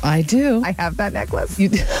 I do. I have that necklace. You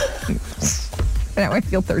do. Now I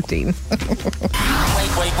feel 13. Wake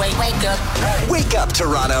up. Wake up,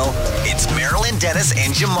 Toronto. It's Marilyn Dennis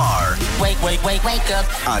and Jamar. Wake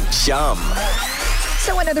up. On Chum.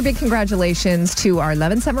 So another big congratulations to our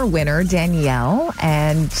 11 Summer winner, Danielle.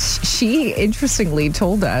 And she interestingly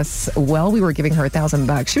told us while we were giving her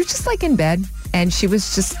 $1,000, she was just like in bed and she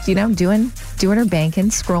was just, doing her banking,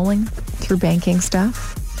 scrolling through banking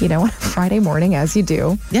stuff. On a Friday morning, as you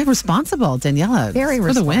do. Yeah, responsible, Daniela. Very for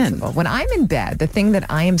responsible. the win. When I'm in bed, the thing that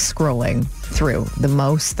I am scrolling through the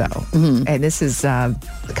most, though, and this is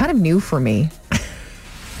kind of new for me,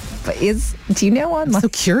 but do you know I'm so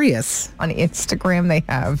curious. on Instagram they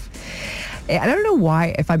have, I don't know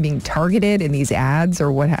why, if I'm being targeted in these ads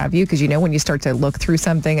or what have you, because when you start to look through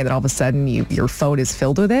something and then all of a sudden your phone is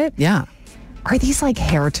filled with it. Yeah. Are these like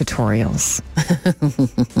hair tutorials?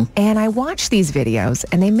 And I watch these videos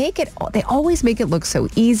and they always make it look so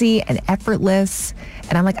easy and effortless.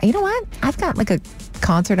 And I'm like, you know what? I've got like a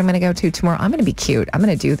concert I'm going to go to tomorrow. I'm going to be cute. I'm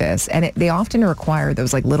going to do this. And they often require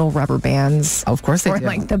those like little rubber bands. Of course they or do.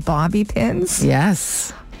 like the bobby pins.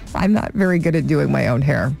 Yes. I'm not very good at doing my own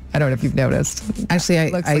hair. I don't know if you've noticed. Actually,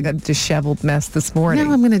 It looks like a disheveled mess this morning.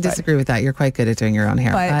 No, I'm going to disagree with that. You're quite good at doing your own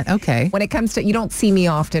hair. But okay. When it comes to, you don't see me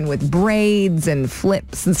often with braids and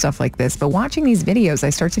flips and stuff like this, but watching these videos, I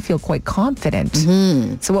start to feel quite confident.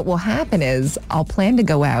 So what will happen is I'll plan to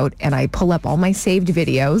go out and I pull up all my saved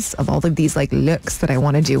videos of all of these like looks that I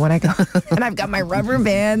want to do when I go. And I've got my rubber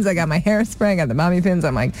bands, I got my hairspray, I got the bobby pins.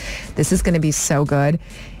 I'm like, this is going to be so good.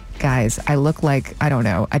 Guys, I look like, I don't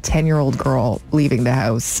know, a 10-year-old girl leaving the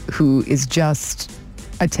house who is just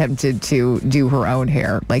attempted to do her own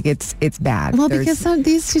hair. Like it's bad. Well, because some of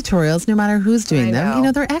these tutorials, no matter who's doing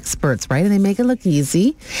them, they're experts, right? And they make it look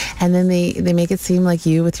easy. And then they make it seem like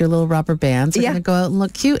you with your little rubber bands are going to go out and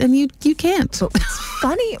look cute, and you can't.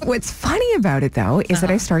 But what's funny about it, though, is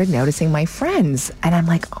that I started noticing my friends. And I'm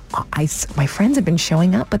like, my friends have been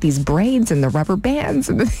showing up with these braids and the rubber bands.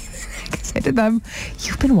 And I said to them,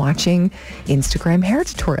 you've been watching Instagram hair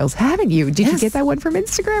tutorials, haven't you? Did you get that one from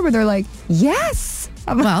Instagram? And they're like, yes.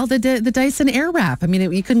 Well, the Dyson Airwrap. I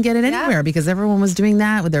mean, you couldn't get it anywhere because everyone was doing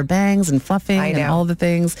that with their bangs and fluffing and all the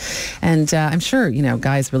things. And I'm sure,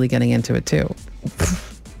 guys really getting into it too.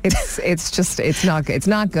 It's not good. It's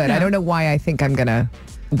not good. Yeah. I don't know why I think I'm going to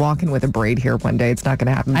walk in with a braid here one day. It's not going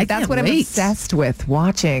to happen. But that's what I'm obsessed with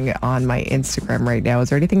watching on my Instagram right now. Is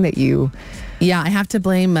there anything that you... Yeah, I have to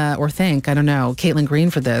blame or thank, I don't know, Caitlin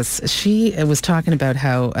Green for this. She was talking about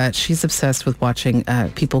how she's obsessed with watching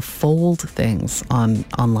people fold things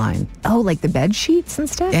online. Oh, like the bed sheets and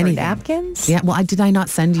stuff? Anything. Or napkins? Yeah, well, did I not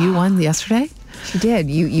send you one yesterday? She did.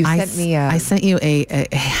 You sent me I sent you a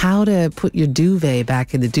how to put your duvet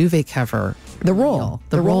back in the duvet cover. The roll.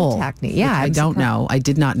 The roll technique. Yeah. I don't know. I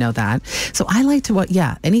did not know that. So I like to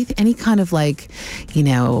any kind of like,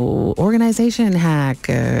 organization hack,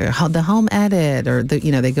 the home edit, or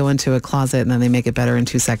they go into a closet and then they make it better in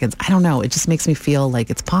 2 seconds. I don't know. It just makes me feel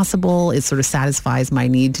like it's possible. It sort of satisfies my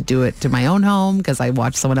need to do it to my own home because I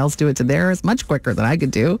watch someone else do it to theirs much quicker than I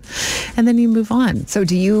could do. And then you move on. So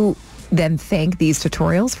do you then thank these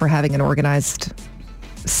tutorials for having an organized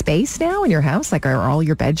space now in your house? Like, are all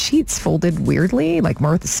your bed sheets folded weirdly, like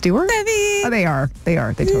Martha Stewart? They are. They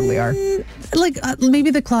totally are. Like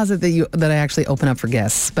maybe the closet that I actually open up for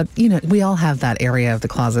guests, but we all have that area of the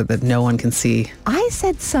closet that no one can see. I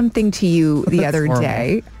said something to you the other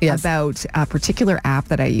day about a particular app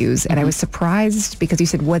that I use, and I was surprised because you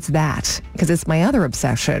said, "What's that?" Because it's my other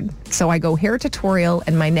obsession. So I go hair tutorial,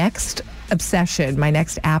 and my next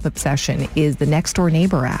app obsession is the Nextdoor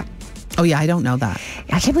Neighbor app. Oh, yeah, I don't know that.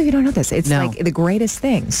 I can't believe you don't know this. It's like the greatest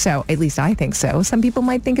thing. So at least I think so. Some people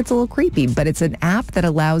might think it's a little creepy, but it's an app that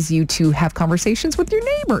allows you to have conversations with your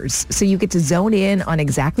neighbors. So you get to zone in on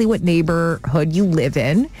exactly what neighborhood you live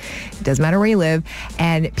in. It doesn't matter where you live.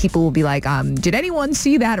 And people will be like, did anyone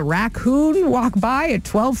see that raccoon walk by at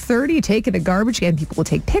 12:30 taking a garbage? And people will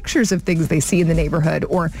take pictures of things they see in the neighborhood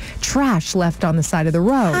or trash left on the side of the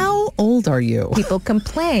road. How old are you? People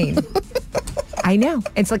complain. I know.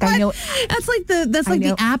 It's like, I know. That's like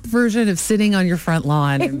the app version of sitting on your front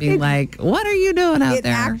lawn and being like, what are you doing out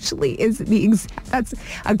there? It actually is that's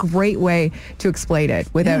a great way to explain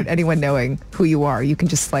it without anyone knowing who you are. You can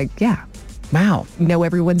just wow, know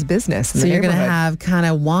everyone's business. So you're going to have kind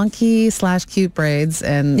of wonky / cute braids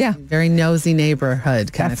and very nosy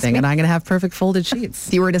neighborhood kind of thing. And I'm going to have perfect folded sheets.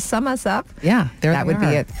 If you were to sum us up, that would be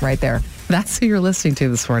it right there. That's who you're listening to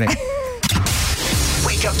this morning.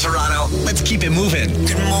 Wake up, Toronto. Let's keep it moving.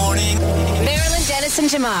 Good morning. Marilyn Dennis and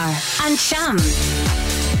Jamar on Chum.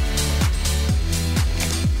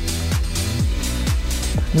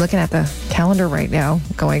 I'm looking at the calendar right now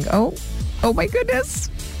going, oh my goodness.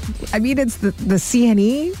 I mean, it's the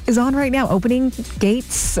CNE is on right now, opening the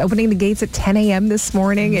gates at 10 a.m. this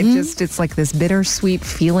morning. Mm-hmm. It's like this bittersweet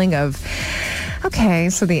feeling of, Okay,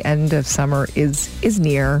 so the end of summer is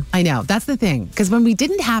near. I know. That's the thing. Because when we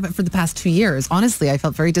didn't have it for the past 2 years, honestly, I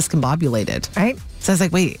felt very discombobulated. Right? So I was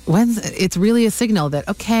like, wait, it's really a signal that,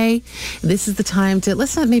 okay, this is the time to,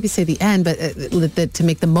 let's not maybe say the end, but to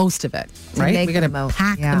make the most of it, right? We got to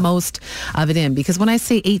pack the most of it in. Because when I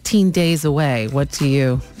say 18 days away, do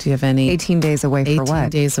you have any? 18 days away for what? 18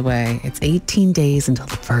 days away. It's 18 days until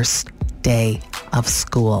the first day of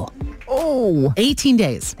school. Oh, 18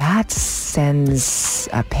 days. That sends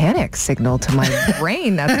a panic signal to my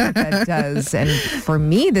brain. That's what that does. And for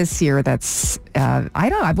me this year, that's,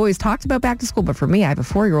 I've always talked about back to school, but for me, I have a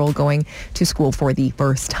 4-year-old going to school for the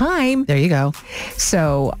first time. There you go.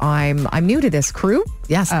 So I'm new to this crew.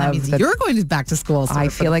 Yes, that means you're going back to school. I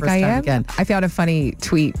feel like I am. Again. I found a funny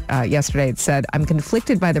tweet yesterday. It said, I'm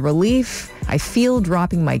conflicted by the relief I feel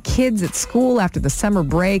dropping my kids at school after the summer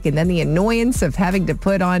break and then the annoyance of having to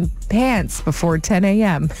put on pants before 10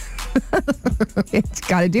 a.m. It's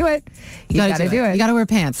got to do it. You got to do it. You got to wear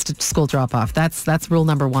pants to school drop off. That's rule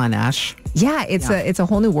number 1, Ash. Yeah, it's a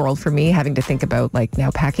whole new world for me, having to think about like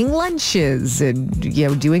now packing lunches and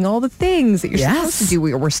doing all the things that you're supposed to do.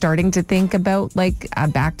 We're starting to think about like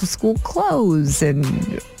back to school clothes and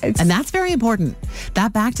that's very important.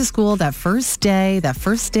 That back to school, that first day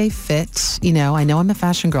fit. I know I'm a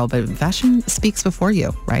fashion girl, but fashion speaks before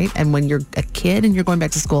you, right? And when you're a kid and you're going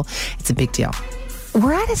back to school, it's a big deal.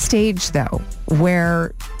 We're at a stage though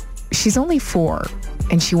where she's only 4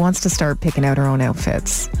 and she wants to start picking out her own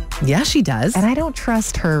outfits. Yeah, she does. And I don't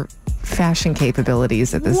trust her fashion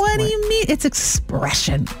capabilities at this point. What do you mean? It's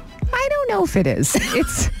expression. I don't know if it is.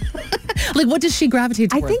 It's like, what does she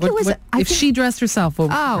gravitate towards? I think it was... If she dressed herself, what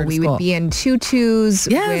would we would be in tutus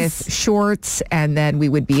with shorts, and then we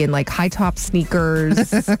would be in like high top sneakers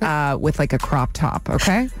with like a crop top,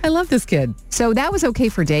 okay? I love this kid. So that was okay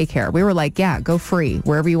for daycare. We were like, yeah, go free.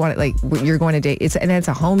 Wherever you want it, like you're going to day. It's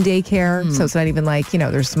a home daycare, so it's not even like,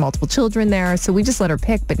 there's multiple children there. So we just let her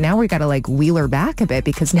pick, but now we got to like wheel her back a bit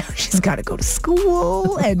because now she's got to go to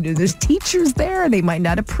school and there's teachers there. They might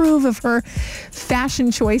not approve of her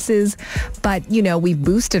fashion choices, but we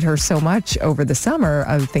boosted her so much over the summer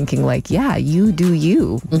of thinking like, yeah, you do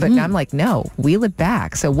you. But I'm like, no, wheel it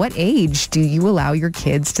back. So what age do you allow your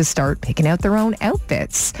kids to start picking out their own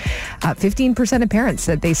outfits? 15% of parents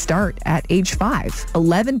said they start at age 5.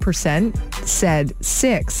 11% said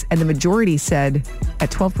 6. And the majority said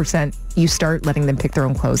at 12%, you start letting them pick their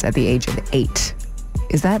own clothes at the age of 8.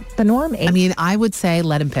 Is that the norm? 8? I mean, I would say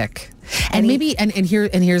let them pick. And maybe, and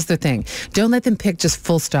here's the thing. Don't let them pick just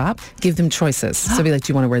full stop. Give them choices. So be like,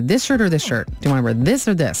 do you want to wear this shirt or this shirt? Do you want to wear this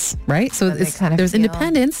or this? Right? So there's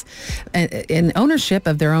independence and ownership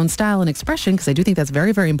of their own style and expression, because I do think that's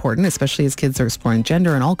very, very important, especially as kids are exploring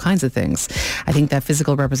gender and all kinds of things. I think that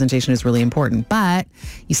physical representation is really important, but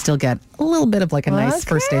you still get a little bit of like a nice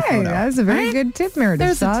first day photo. That's a very good tip,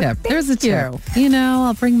 Meredith. There's a tip. There's a tip.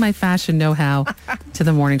 I'll bring my fashion know-how to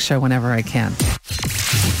the morning show whenever I can.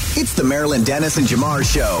 It's the Marilyn Dennis and Jamar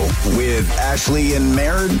Show with Ashley and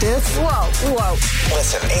Meredith. Whoa.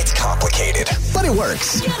 Listen, it's complicated, but it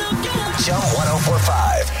works. Jump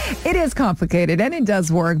 104.5. It is complicated and it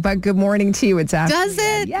does work, but good morning to you. It's Ashley. Does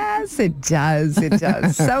it? Yes, it does. It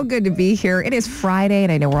does. So good to be here. It is Friday,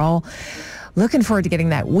 and I know we're all looking forward to getting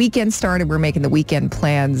that weekend started. We're making the weekend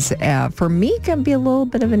plans. For me, it can be a little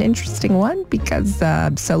bit of an interesting one because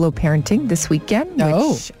solo parenting this weekend,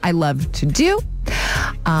 which I love to do.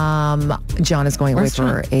 John is going away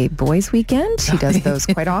for a boys' weekend. He does those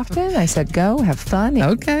quite often. I said, go, have fun,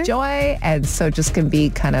 enjoy. And so just going to be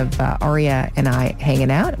kind of Aria and I hanging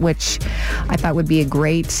out, which I thought would be a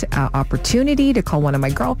great opportunity to call one of my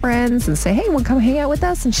girlfriends and say, hey, well, come hang out with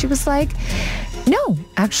us. And she was like, no,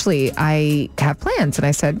 actually, I have plans. And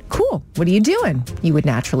I said, cool, what are you doing? You would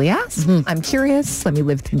naturally ask. I'm curious. Let me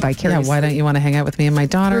live vicariously. Yeah, why don't you want to hang out with me and my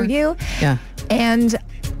daughter? Through you. Yeah. And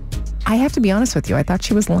I have to be honest with you. I thought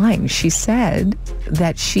she was lying. She said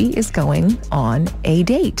that she is going on a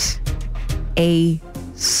date, a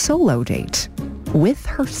solo date with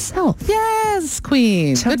herself. Yes,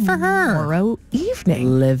 queen. Good for her. Tomorrow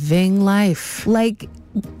evening. Living life. Like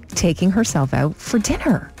taking herself out for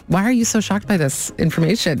dinner. Why are you so shocked by this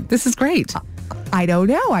information? This is great. I don't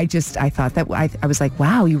know. I thought that I was like,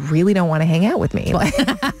 wow, you really don't want to hang out with me.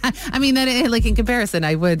 I mean, like in comparison,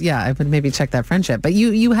 I would maybe check that friendship. But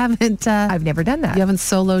you haven't. I've never done that. You haven't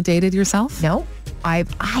solo dated yourself? No, I've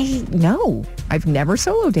never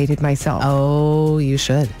solo dated myself. Oh, you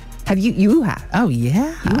should. Have you? You have? Oh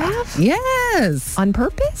yeah. You have? Yes. On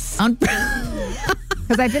purpose?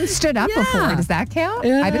 Because I've been stood up before. Does that count?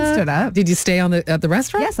 Yeah. I've been stood up. Did you stay at the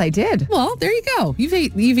restaurant? Yes, I did. Well, there you go. You've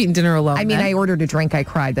eaten dinner alone. I mean, then. I ordered a drink. I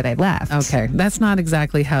cried that I left. Okay, that's not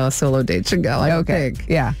exactly how a solo date should go. I don't think.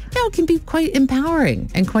 Yeah. No, it can be quite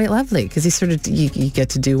empowering and quite lovely because you get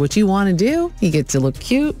to do what you want to do. You get to look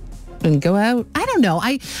cute and go out. I don't know.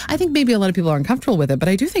 I think maybe a lot of people are uncomfortable with it, but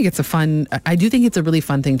I do think it's a really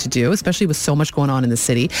fun thing to do, especially with so much going on in the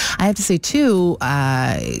city. I have to say too,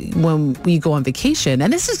 when we go on vacation,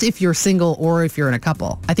 and this is if you're single or if you're in a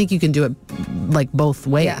couple, I think you can do it like both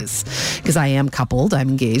ways because I am coupled, I'm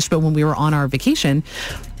engaged. But when we were on our vacation,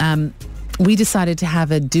 we decided to have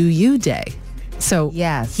a do you day. So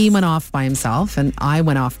he went off by himself and I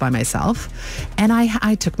went off by myself, and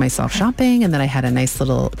I took myself shopping, and then I had a nice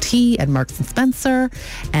little tea at Marks and Spencer,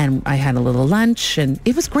 and I had a little lunch, and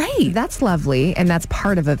it was great. That's lovely, and that's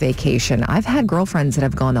part of a vacation. I've had girlfriends that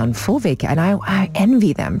have gone on full vacation, and I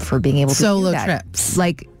envy them for being able to solo do that. trips.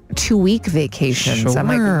 Like 2-week vacations. Sure. I'm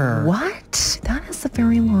like, what? That is a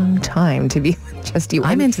very long time to be just you.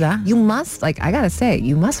 I'm into that. You must, I gotta say,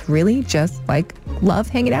 you must really just love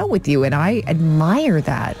hanging out with you, and I admire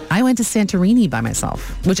that. I went to Santorini by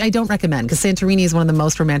myself, which I don't recommend because Santorini is one of the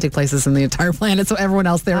most romantic places in the entire planet. So everyone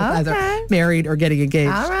else there was either married or getting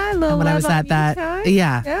engaged. All right, and when I was at that, time.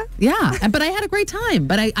 yeah. But I had a great time.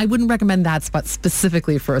 But I wouldn't recommend that spot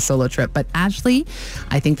specifically for a solo trip. But Ashley,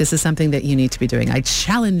 I think this is something that you need to be doing. I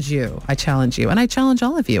challenge you, and I challenge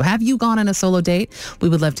all of you. Have you gone on a solo date? We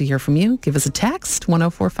would love to hear from you. Give us a text,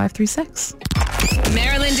 104536.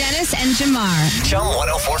 Marilyn Dennis and Jamar. Chum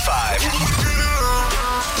 1045.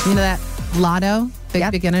 You know that Lotto?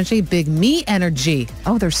 Big energy, big me energy.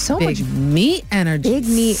 Oh, there's so Big much me energy. Big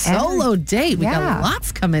me Solo date. We got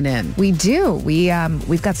lots coming in. We do.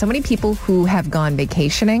 We've got so many people who have gone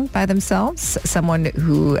vacationing by themselves. Someone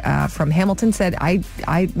who from Hamilton said, I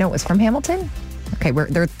know it was from Hamilton. Okay,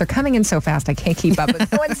 they're coming in so fast I can't keep up. But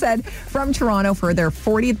someone said from Toronto for their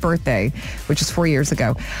 40th birthday, which is 4 years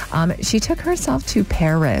ago, she took herself to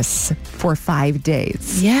Paris for 5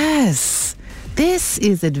 days. Yes. This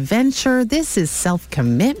is adventure. This is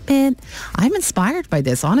self-commitment. I'm inspired by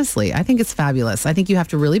this, honestly. I think it's fabulous. I think you have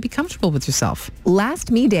to really be comfortable with yourself.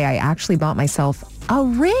 Last me day, I actually bought myself a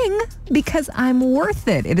ring because I'm worth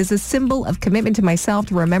it. It is a symbol of commitment to myself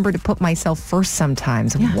to remember to put myself first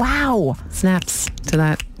sometimes. Yeah. Wow. Snaps to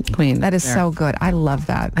that queen. That is so good. I love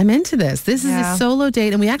that. I'm into this. This is a solo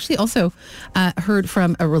date. And we actually also heard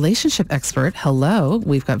from a relationship expert. Hello.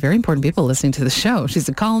 We've got very important people listening to the show. She's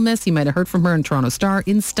a columnist. You might have heard from her in Toronto Star,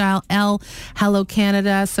 In Style, Elle, Hello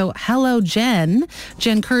Canada. So hello, Jen.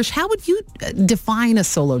 Jen Kirsch, how would you define a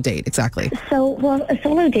solo date exactly? So, well, a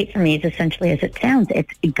solo date for me is essentially as it sounds.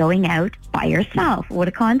 It's going out by yourself. What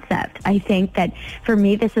a concept. I think that for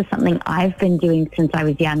me, this is something I've been doing since I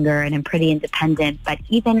was younger, and I'm pretty independent. But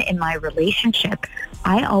even in my relationship,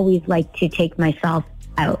 I always like to take myself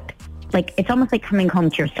out. Like, it's almost like coming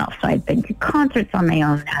home to yourself. So I've been to concerts on my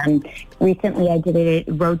own. Recently, I did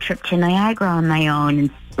a road trip to Niagara on my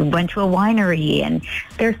own and went to a winery. And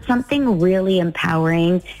there's something really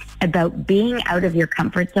empowering about being out of your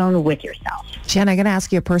comfort zone with yourself. Jen, I'm going to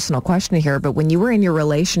ask you a personal question here, but when you were in your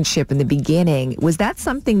relationship in the beginning, was that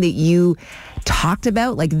something that you talked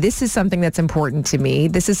about? Like, this is something that's important to me.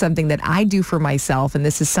 This is something that I do for myself, and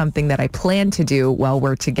this is something that I plan to do while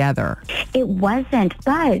we're together. It wasn't,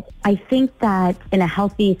 but I think that in a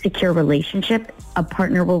healthy, secure relationship, a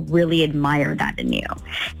partner will really admire that in you.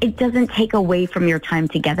 It doesn't take away from your time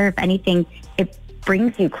together. If anything, it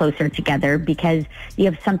brings you closer together because you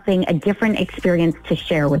have a different experience to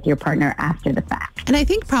share with your partner after the fact. And I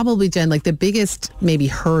think probably, Jen, like the biggest maybe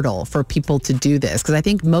hurdle for people to do this, because I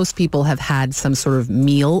think most people have had some sort of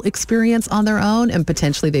meal experience on their own and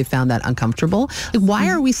potentially they found that uncomfortable. Like, why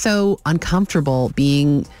are we so uncomfortable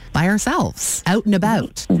being by ourselves, out and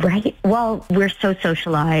about? Right. Well, we're so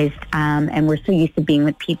socialized and we're so used to being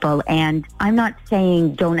with people. And I'm not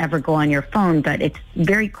saying don't ever go on your phone, but it's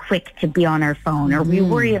very quick to be on our phone or we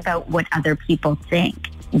worry about what other people think.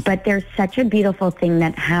 But there's such a beautiful thing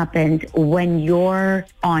that happens when you're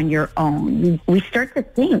on your own. We start to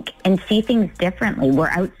think and see things differently. We're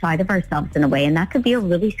outside of ourselves in a way, and that could be a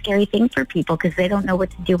really scary thing for people because they don't know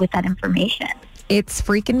what to do with that information. It's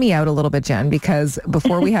freaking me out a little bit, Jen, because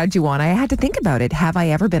before we had you on, I had to think about it. Have I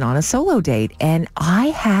ever been on a solo date? And I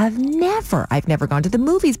have never. I've never gone to the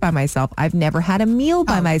movies by myself. I've never had a meal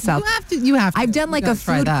by myself. You have to. I've done like a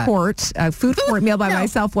food court meal by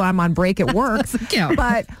myself while I'm on break at work.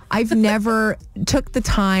 But I've never took the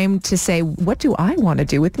time to say, what do I want to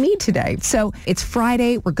do with me today? So it's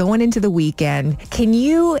Friday. We're going into the weekend. Can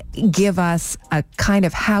you give us a kind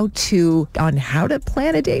of how to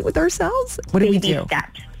plan a date with ourselves? What do we baby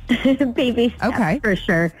steps. Baby steps, Okay. for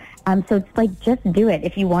sure. So it's like, just do it.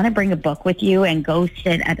 If you want to bring a book with you and go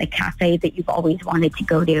sit at a cafe that you've always wanted to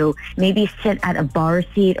go to, maybe sit at a bar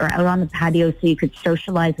seat or out on the patio so you could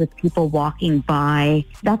socialize with people walking by.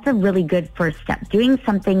 That's a really good first step. Doing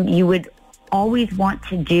something you would always want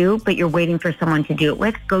to do, but you're waiting for someone to do it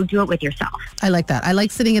with, go do it with yourself. I like that. I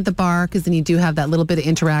like sitting at the bar because then you do have that little bit of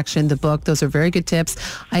interaction. The book, those are very good tips.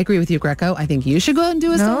 I agree with you, Greco. I think you should go out and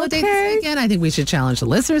do a solo date this weekend. I think we should challenge the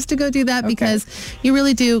listeners to go do that because you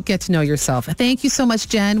really do get to know yourself. Thank you so much,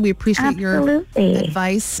 Jen. We appreciate your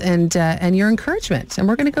advice and your encouragement. And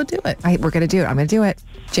we're going to go do it. We're going to do it. I'm going to do it.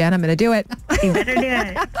 Jen, I'm going to do it. You better do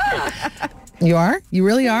it. You are? You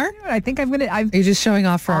really are? I think I'm going to. Are you just showing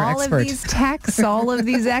off for our expert? All of these texts, all of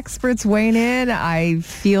these experts weighing in. I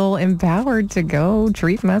feel empowered to go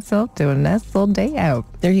treat myself to a nice little day out.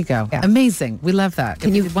 There you go. Yeah. Amazing. We love that.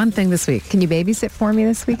 Can you one thing this week? Can you babysit for me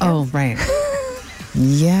this weekend? Oh, right.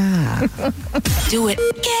 Yeah. Do it.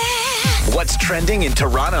 Yeah. What's trending in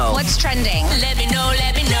Toronto? What's trending? Let me know,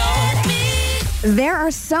 let me know. There are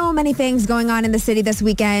so many things going on in the city this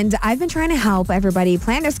weekend. I've been trying to help everybody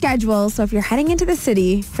plan their schedules. So if you're heading into the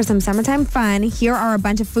city for some summertime fun, here are a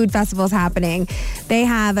bunch of food festivals happening. They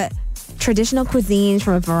have traditional cuisines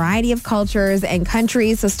from a variety of cultures and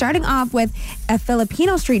countries. So starting off with a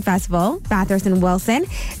Filipino street festival, Bathurst and Wilson.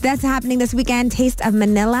 That's happening this weekend, Taste of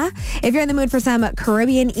Manila. If you're in the mood for some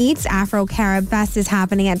Caribbean eats, Afro-Carib Fest is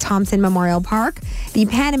happening at Thompson Memorial Park. The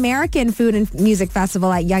Pan American Food and Music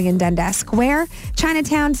Festival at Yonge and Dundas Square.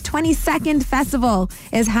 Chinatown's 22nd Festival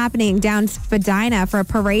is happening down Spadina for a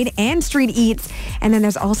parade and street eats. And then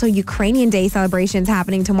there's also Ukrainian Day celebrations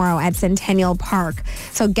happening tomorrow at Centennial Park.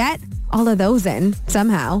 So get all of those in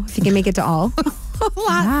somehow, if you can make it to all. A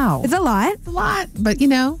lot. Wow. It's a lot. A lot. But, you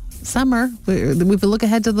know, summer, we look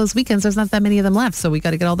ahead to those weekends. There's not that many of them left. So we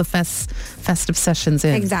got to get all the festive sessions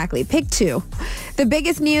in. Exactly. Pick two. The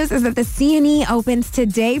biggest news is that the CNE opens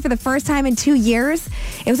today for the first time in 2 years.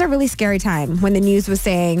 It was a really scary time when the news was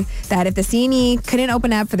saying that if the CNE couldn't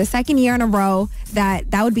open up for the second year in a row, that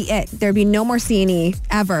would be it. There'd be no more CNE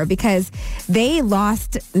ever because they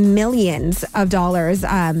lost millions of dollars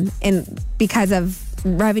because of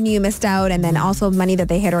revenue missed out and then also money that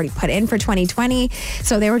they had already put in for 2020.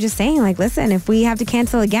 So they were just saying, like, listen, if we have to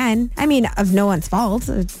cancel again, I mean, of no one's fault,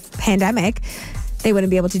 a pandemic, they wouldn't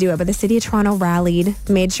be able to do it. But the city of Toronto rallied,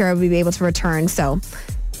 made sure we'd be able to return. So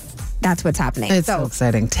that's what's happening. It's so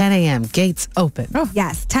exciting. 10 a.m. Gates open.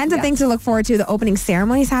 Yes. Tons of things to look forward to. The opening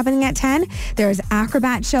ceremony is happening at 10. There's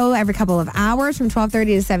acrobat show every couple of hours from 12:30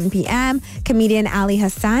 to 7 p.m. Comedian Ali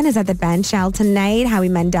Hassan is at the bench shell tonight. Howie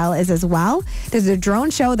Mandel is as well. There's a drone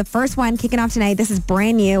show, the first one kicking off tonight. This is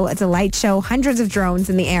brand new. It's a light show. Hundreds of drones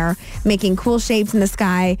in the air making cool shapes in the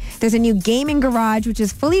sky. There's a new gaming garage, which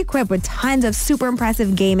is fully equipped with tons of super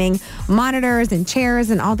impressive gaming monitors and chairs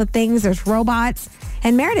and all the things. There's robots.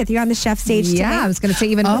 And Meredith, you're on the chef stage today. Yeah, I was going to say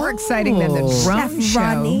even more exciting than the drone Chef show.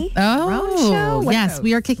 Rodney. Oh, show? yes.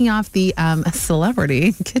 We are kicking off the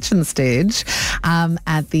celebrity kitchen stage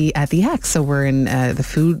at the X. So we're in the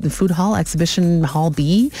food hall, exhibition hall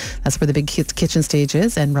B. That's where the big kitchen stage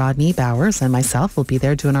is. And Rodney Bowers and myself will be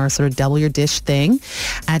there doing our sort of double your dish thing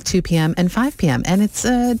at 2 p.m. and 5 p.m. And it's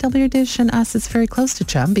double your dish and us. It's very close to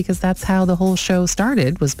Chum because that's how the whole show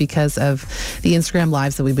started, was because of the Instagram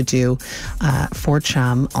lives that we would do for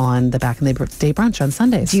Chum on the Back in the Day brunch on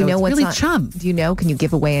Sundays. Do you know it's what's really on, Chum? Do you know? Can you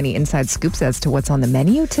give away any inside scoops as to what's on the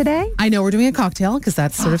menu today? I know we're doing a cocktail because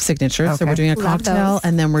that's sort of signature. So Okay. we're doing a Love cocktail those.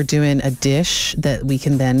 and then we're doing a dish that we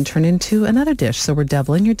can then turn into another dish. So we're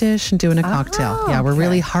doubling your dish and doing a cocktail. Yeah, we're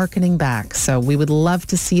really hearkening back. So we would love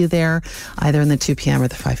to see you there either in the 2 p.m. or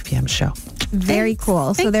the 5 p.m. show. Very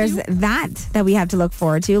cool. So there's that we have to look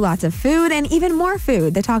forward to. Lots of food and even more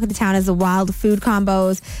food. The talk of the town is the wild food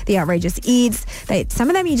combos, the outrageous eats. Some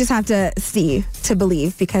of them you just have to see to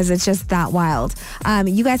believe because it's just that wild.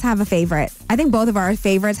 You guys have a favorite. I think both of our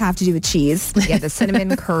favorites have to do with cheese. Yeah, the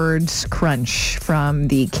cinnamon curd crunch from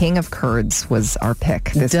the King of Curds was our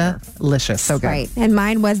pick this year. Delicious. So good. Right. And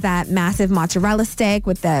mine was that massive mozzarella stick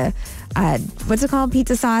with the, what's it called?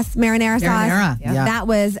 Pizza sauce, marinara sauce. Marinara, yeah. That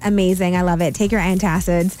was amazing. I love it. Take your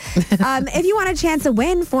antacids. If you want a chance to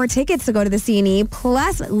win 4 tickets to go to the CNE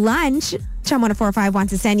plus lunch, Chum 1045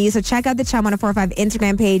 wants to send you. So check out the Chum 1045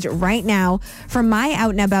 Instagram page right now for my out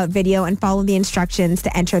and about video and follow the instructions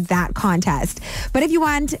to enter that contest. But if you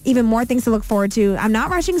want even more things to look forward to, I'm not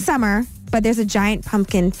rushing summer, but there's a giant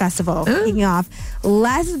pumpkin festival kicking off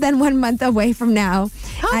less than 1 month away from now.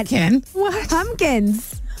 Pumpkin? What?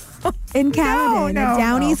 Pumpkins. in Caledon at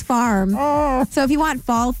Downey's Farm. Oh. So if you want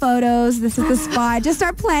fall photos, this is the spot. Just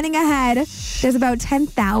start planning ahead. There's about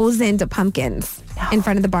 10,000 pumpkins in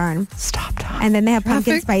front of the barn. Stop talking. And then they have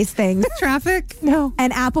pumpkin Traffic? spice things. Traffic? No.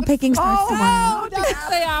 And apple picking starts tomorrow. Don't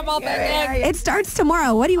say apple picking. It starts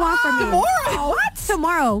tomorrow. What do you want from me? Tomorrow? What?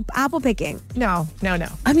 Tomorrow. Apple picking. No.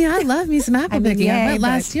 I mean, I love me some apple picking. I yay, went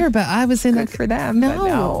last but year, but I was in Good for them. No. but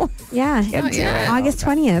no. Yeah. yet. August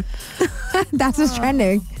 20th. That's what's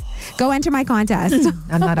trending. Go enter my contest.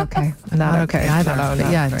 I'm not okay. I'm not okay. Either. No,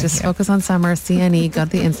 But yeah, right just here. focus on summer. CNE, go to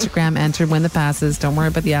the Instagram, enter, win the passes. Don't worry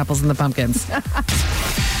about the apples and the pumpkins.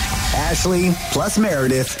 Ashley plus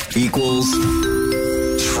Meredith equals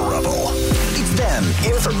trouble. It's them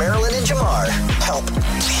in for Marilyn and Jamar. Help,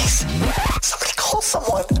 please. Somebody call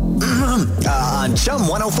someone. On Chum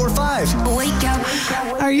 104.5. Wake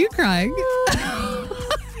up. Are you crying?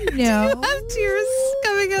 No. Have tears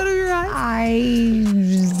coming out of your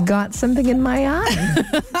eyes? I got something in my eye.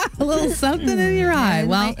 A little something in your eye.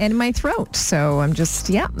 Well, and in my throat. So I'm just,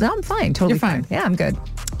 I'm fine. Totally You're fine. Yeah, I'm good.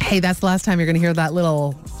 hey, that's the last time you're going to hear that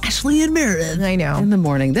little Ashley and Meredith. I know. In the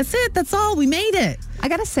morning. That's it. That's all. We made it. I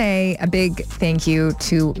got to say a big thank you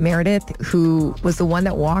to Meredith, who was the one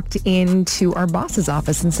that walked into our boss's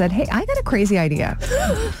office and said, hey, I got a crazy idea.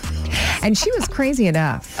 And she was crazy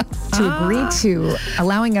enough to agree to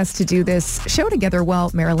allowing us to do this show together while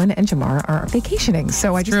Marilyn and Jamar are vacationing.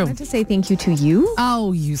 So I just true. wanted to say thank you to you.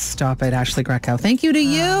 Oh, you stop it, Ashley Greco. Thank you to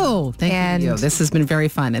you. Thank you to you. This has been very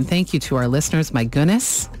fun. And thank you to our listeners. My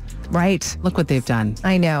goodness. Right. Look what they've done.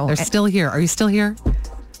 I know. They're still here. Are you still here?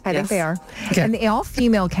 I think they are. Okay. And the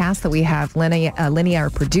all-female cast that we have, Linnea, our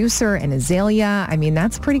producer, and Azalea, I mean,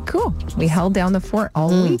 that's pretty cool. We held down the fort all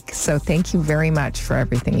week. So thank you very much for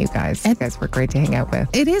everything, you guys. You guys were great to hang out with.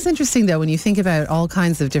 It is interesting, though, when you think about all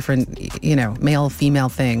kinds of different, male, female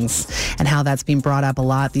things and how that's being brought up a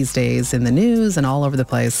lot these days in the news and all over the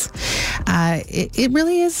place. It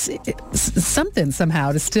really is something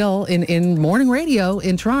somehow to still in morning radio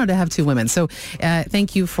in Toronto to have two women. So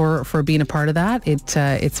thank you for being a part of that.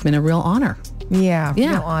 It's been a real honor. Yeah,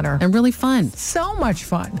 Yeah. real honor. And really fun. So much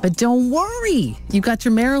fun. But don't worry. You got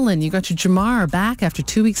your Marilyn, you got your Jamar back after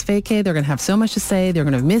 2 weeks vacay. They're going to have so much to say. They're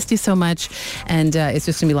going to have missed you so much. And it's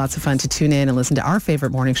just going to be lots of fun to tune in and listen to our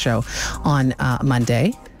favorite morning show on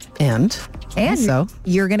Monday. And also,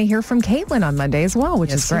 you're going to hear from Caitlin on Monday as well,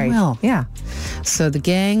 which Yes, is great. you will. Yeah. So the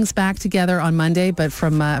gang's back together on Monday, but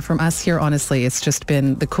from us here, honestly, it's just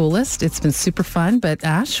been the coolest. It's been super fun. But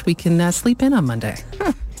Ash, we can sleep in on Monday.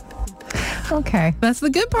 Okay. That's the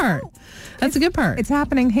good part. That's the good part. It's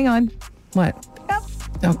happening. Hang on. What?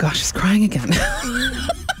 Oh gosh, she's crying again.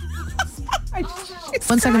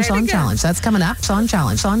 1 second song challenge. That's coming up. Song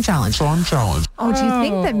challenge. Oh, do you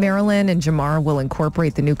think that Marilyn and Jamar will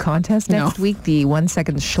incorporate the new contest next week, the 1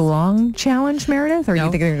 second schlong challenge, Meredith? Or do you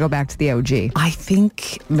think they're going to go back to the OG? I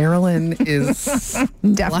think Marilyn is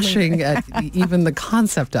blushing at even the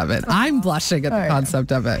concept of it. I'm blushing at the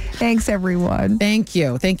concept of it. Thanks, everyone. Thank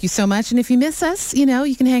you. Thank you so much. And if you miss us, you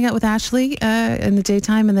can hang out with Ashley in the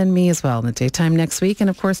daytime and then me as well in the daytime next week. And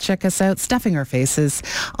of course, check us out, Stuffing Our Faces,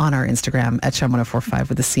 on our Instagram at Chum 104.5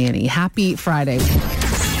 with the CNE. Happy Friday.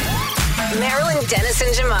 Marilyn Dennis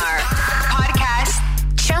and Jamar. Podcast.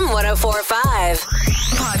 Chum 104.5.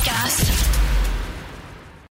 Podcast.